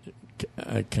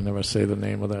 I can never say the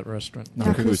name of that restaurant.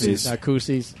 Narcoossee's.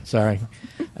 Narcoossee's. Sorry,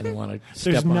 I didn't want to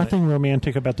step There's on nothing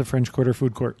romantic about the French Quarter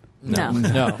food court. No.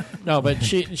 No. But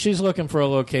she's looking for a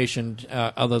location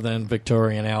other than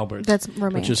Victoria and Albert. That's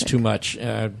romantic. which is too much.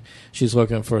 She's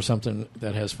looking for something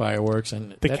that has fireworks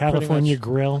and The that pretty California much-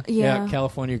 Grill. Yeah.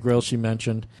 California Grill. She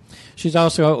mentioned. She's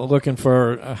also looking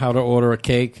for how to order a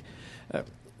cake.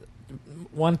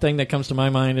 One thing that comes to my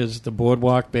mind is the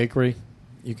Boardwalk Bakery.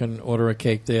 You can order a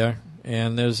cake there,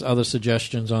 and there's other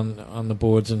suggestions on the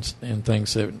boards and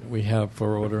things that we have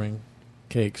for ordering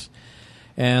cakes.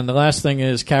 And the last thing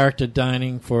is character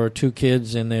dining for 2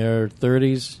 kids in their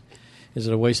 30s. Is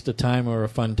it a waste of time or a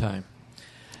fun time?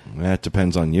 That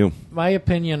depends on you. My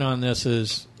opinion on this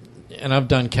is, and I've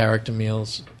done character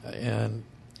meals, and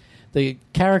the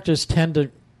characters tend to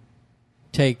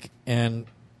take and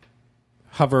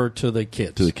hover to the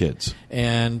kids. To the kids.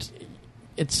 And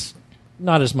it's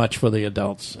not as much for the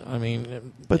adults. I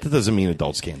mean, but that doesn't mean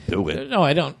adults can't do it. No,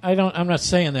 I don't. I'm not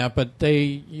saying that, but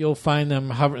you'll find them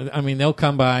hover. I mean, they'll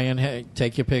come by and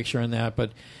take your picture and that,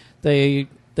 but they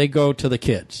go to the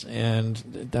kids, and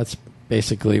that's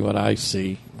basically what I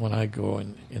see when I go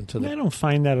into the. I don't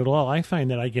find that at all. I find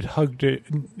that I get hugged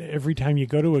every time you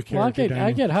go to a character. Well,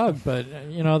 I get hugged, but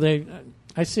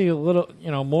I see a little,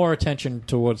 more attention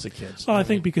towards the kids. Well, I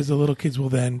think because the little kids will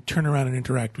then turn around and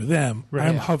interact with them. Right.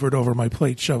 I'm hovered over my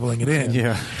plate, shoveling it in.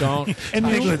 Yeah. Don't. And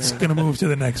Piglet's going to move to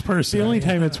the next person. The only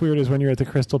time it's weird is when you're at the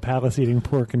Crystal Palace eating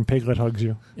pork and Piglet hugs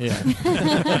you. Yeah.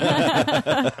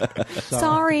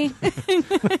 Sorry.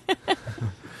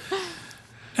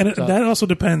 And that also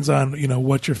depends on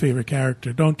what your favorite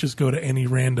character. Don't just go to any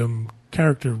random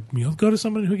character meal. Go to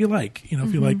someone who you like.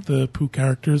 If you like the Pooh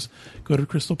characters, go to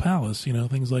Crystal Palace.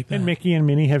 Things like that. And Mickey and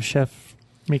Minnie have Chef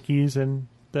Mickey's, and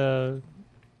the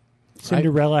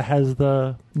Cinderella has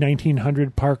the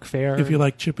 1900 Park Fair. If you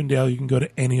like Chippendale, you can go to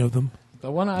any of them.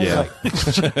 The one I like.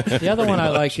 The other one I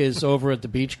like is over at the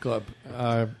Beach Club.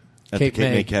 At the Cape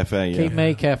May Cafe. Yeah. Cape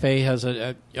May Cafe has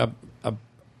a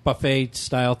buffet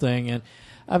style thing, and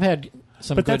I've had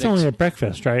some. But that's only at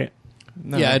breakfast, right?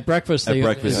 No. Yeah, at breakfast.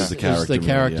 Is the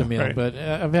character meal. Right. But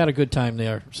I've had a good time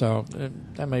there, so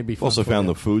that may be fun. Also for found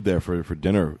you. the food there for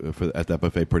dinner at that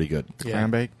buffet pretty good. Yeah.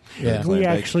 Clam bake. Yeah. Clam We bake.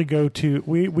 actually go to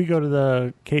we go to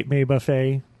the Cape May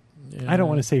buffet. Yeah. I don't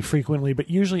want to say frequently, but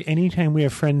usually anytime we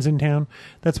have friends in town,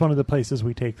 that's one of the places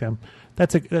we take them.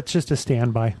 That's just a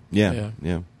standby. Yeah.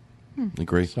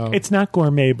 Agree. So, It's not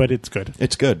gourmet, but it's good.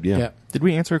 It's good. Yeah. yeah. Did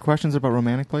we answer questions about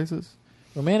romantic places?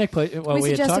 Romantic place. Well, we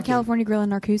had suggested talked California Grill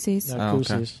and Narcoossee's. Yeah.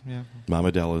 Narcoossee's. Yeah.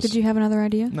 Mama Della's. Did you have another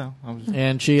idea? No, I was.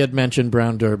 And she had mentioned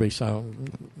Brown Derby, so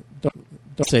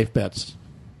don't safe bets.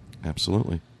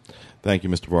 Absolutely. Thank you,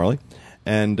 Mr. Varley.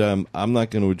 And I'm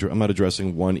not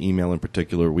addressing one email in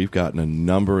particular. We've gotten a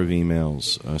number of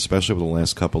emails, especially over the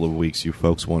last couple of weeks. You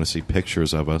folks want to see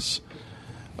pictures of us,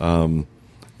 and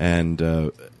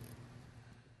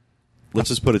let's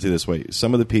just put it this way: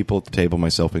 some of the people at the table,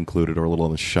 myself included, are a little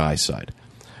on the shy side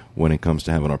when it comes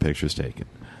to having our pictures taken,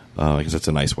 because that's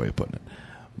a nice way of putting it.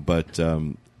 But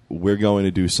we're going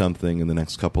to do something in the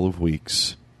next couple of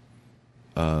weeks.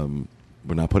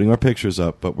 We're not putting our pictures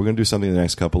up, but we're going to do something in the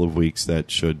next couple of weeks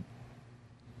that should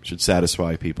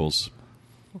satisfy people's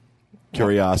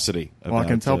curiosity. Well, I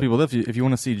can tell people if you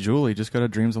want to see Julie, just go to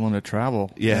Dreams Unlimited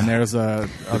Travel. Yeah. And there's a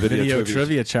video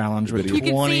trivia challenge with You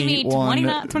can see me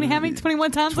 21 21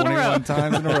 times in a row. 21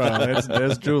 times in a row.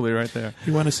 There's Julie right there.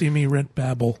 You want to see me rent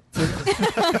Babel. I'm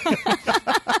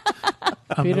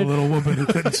Peter? the little woman who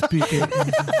couldn't speak it.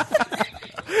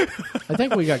 I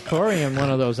think we got Corey in one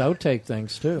of those outtake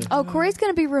things too. Oh, Corey's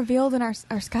going to be revealed in our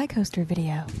Sky Coaster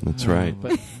video. That's right.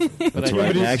 But That's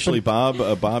right. And actually,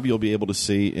 Bob, you'll be able to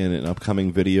see in an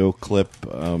upcoming video clip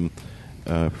from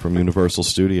Universal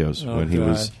Studios when he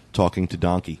was talking to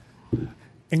Donkey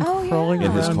And Oh, crawling yeah.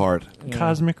 in his around cart.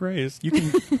 cosmic rays. You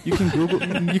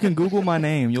can Google my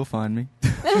name. You'll find me.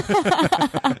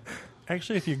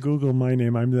 Actually, if you Google my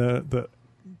name, I'm the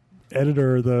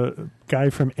editor, the guy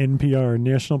from NPR,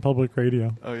 National Public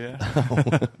Radio. Oh yeah.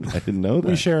 I didn't know that.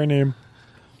 We share a name.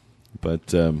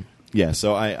 But yeah,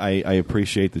 so I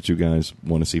appreciate that you guys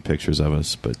want to see pictures of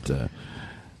us, but I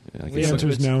The answer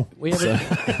is no. We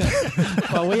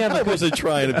have I wasn't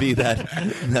trying to be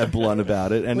that blunt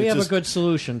about it, and we it's have just, a good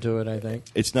solution to it. I think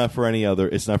It's not for any other.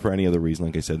 It's not for any other reason.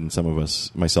 Like I said, and some of us,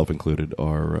 myself included,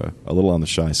 are a little on the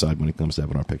shy side when it comes to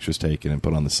having our pictures taken and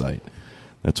put on the site.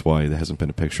 That's why there hasn't been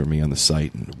a picture of me on the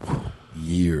site in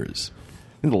years.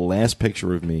 I think the last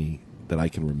picture of me that I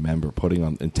can remember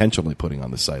intentionally putting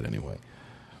on the site anyway,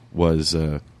 was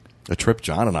a trip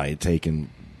John and I had taken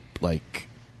like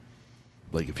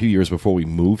a few years before we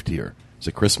moved here. It was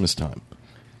at Christmas time.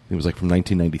 It was like from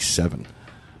 1997.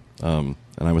 And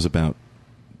I was about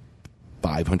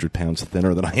 500 pounds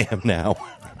thinner than I am now.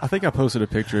 I think I posted a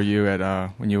picture of you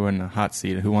at when you were in the hot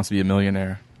seat at Who Wants to Be a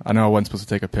Millionaire. I know I wasn't supposed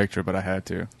to take a picture, but I had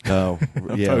to. Oh,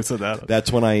 yeah. Posted that.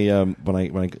 That's when I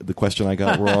the question I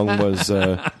got wrong was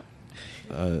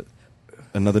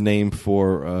another name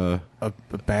for A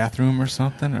bathroom or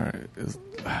something, or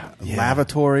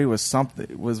lavatory was something.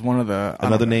 It was one of the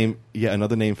another name. Yeah,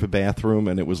 another name for bathroom,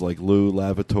 and it was like Lou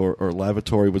Lavatory, or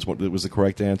lavatory was what was the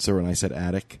correct answer, and I said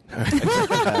attic.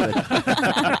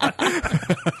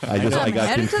 I got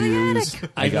Headed to the confused.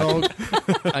 attic.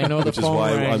 I know the Which is phone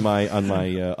why rang.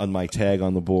 on my tag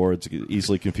on the boards it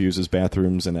easily confuses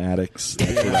bathrooms and attics.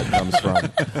 That's where that comes from.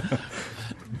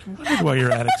 I wondered why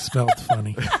your attic smelled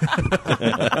funny.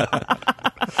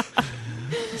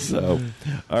 So,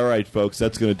 all right, folks,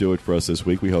 that's going to do it for us this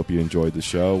week. We hope you enjoyed the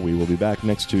show. We will be back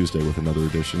next Tuesday with another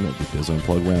edition of the Biz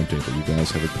Unplugged Roundtable. You guys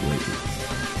have a great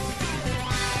week.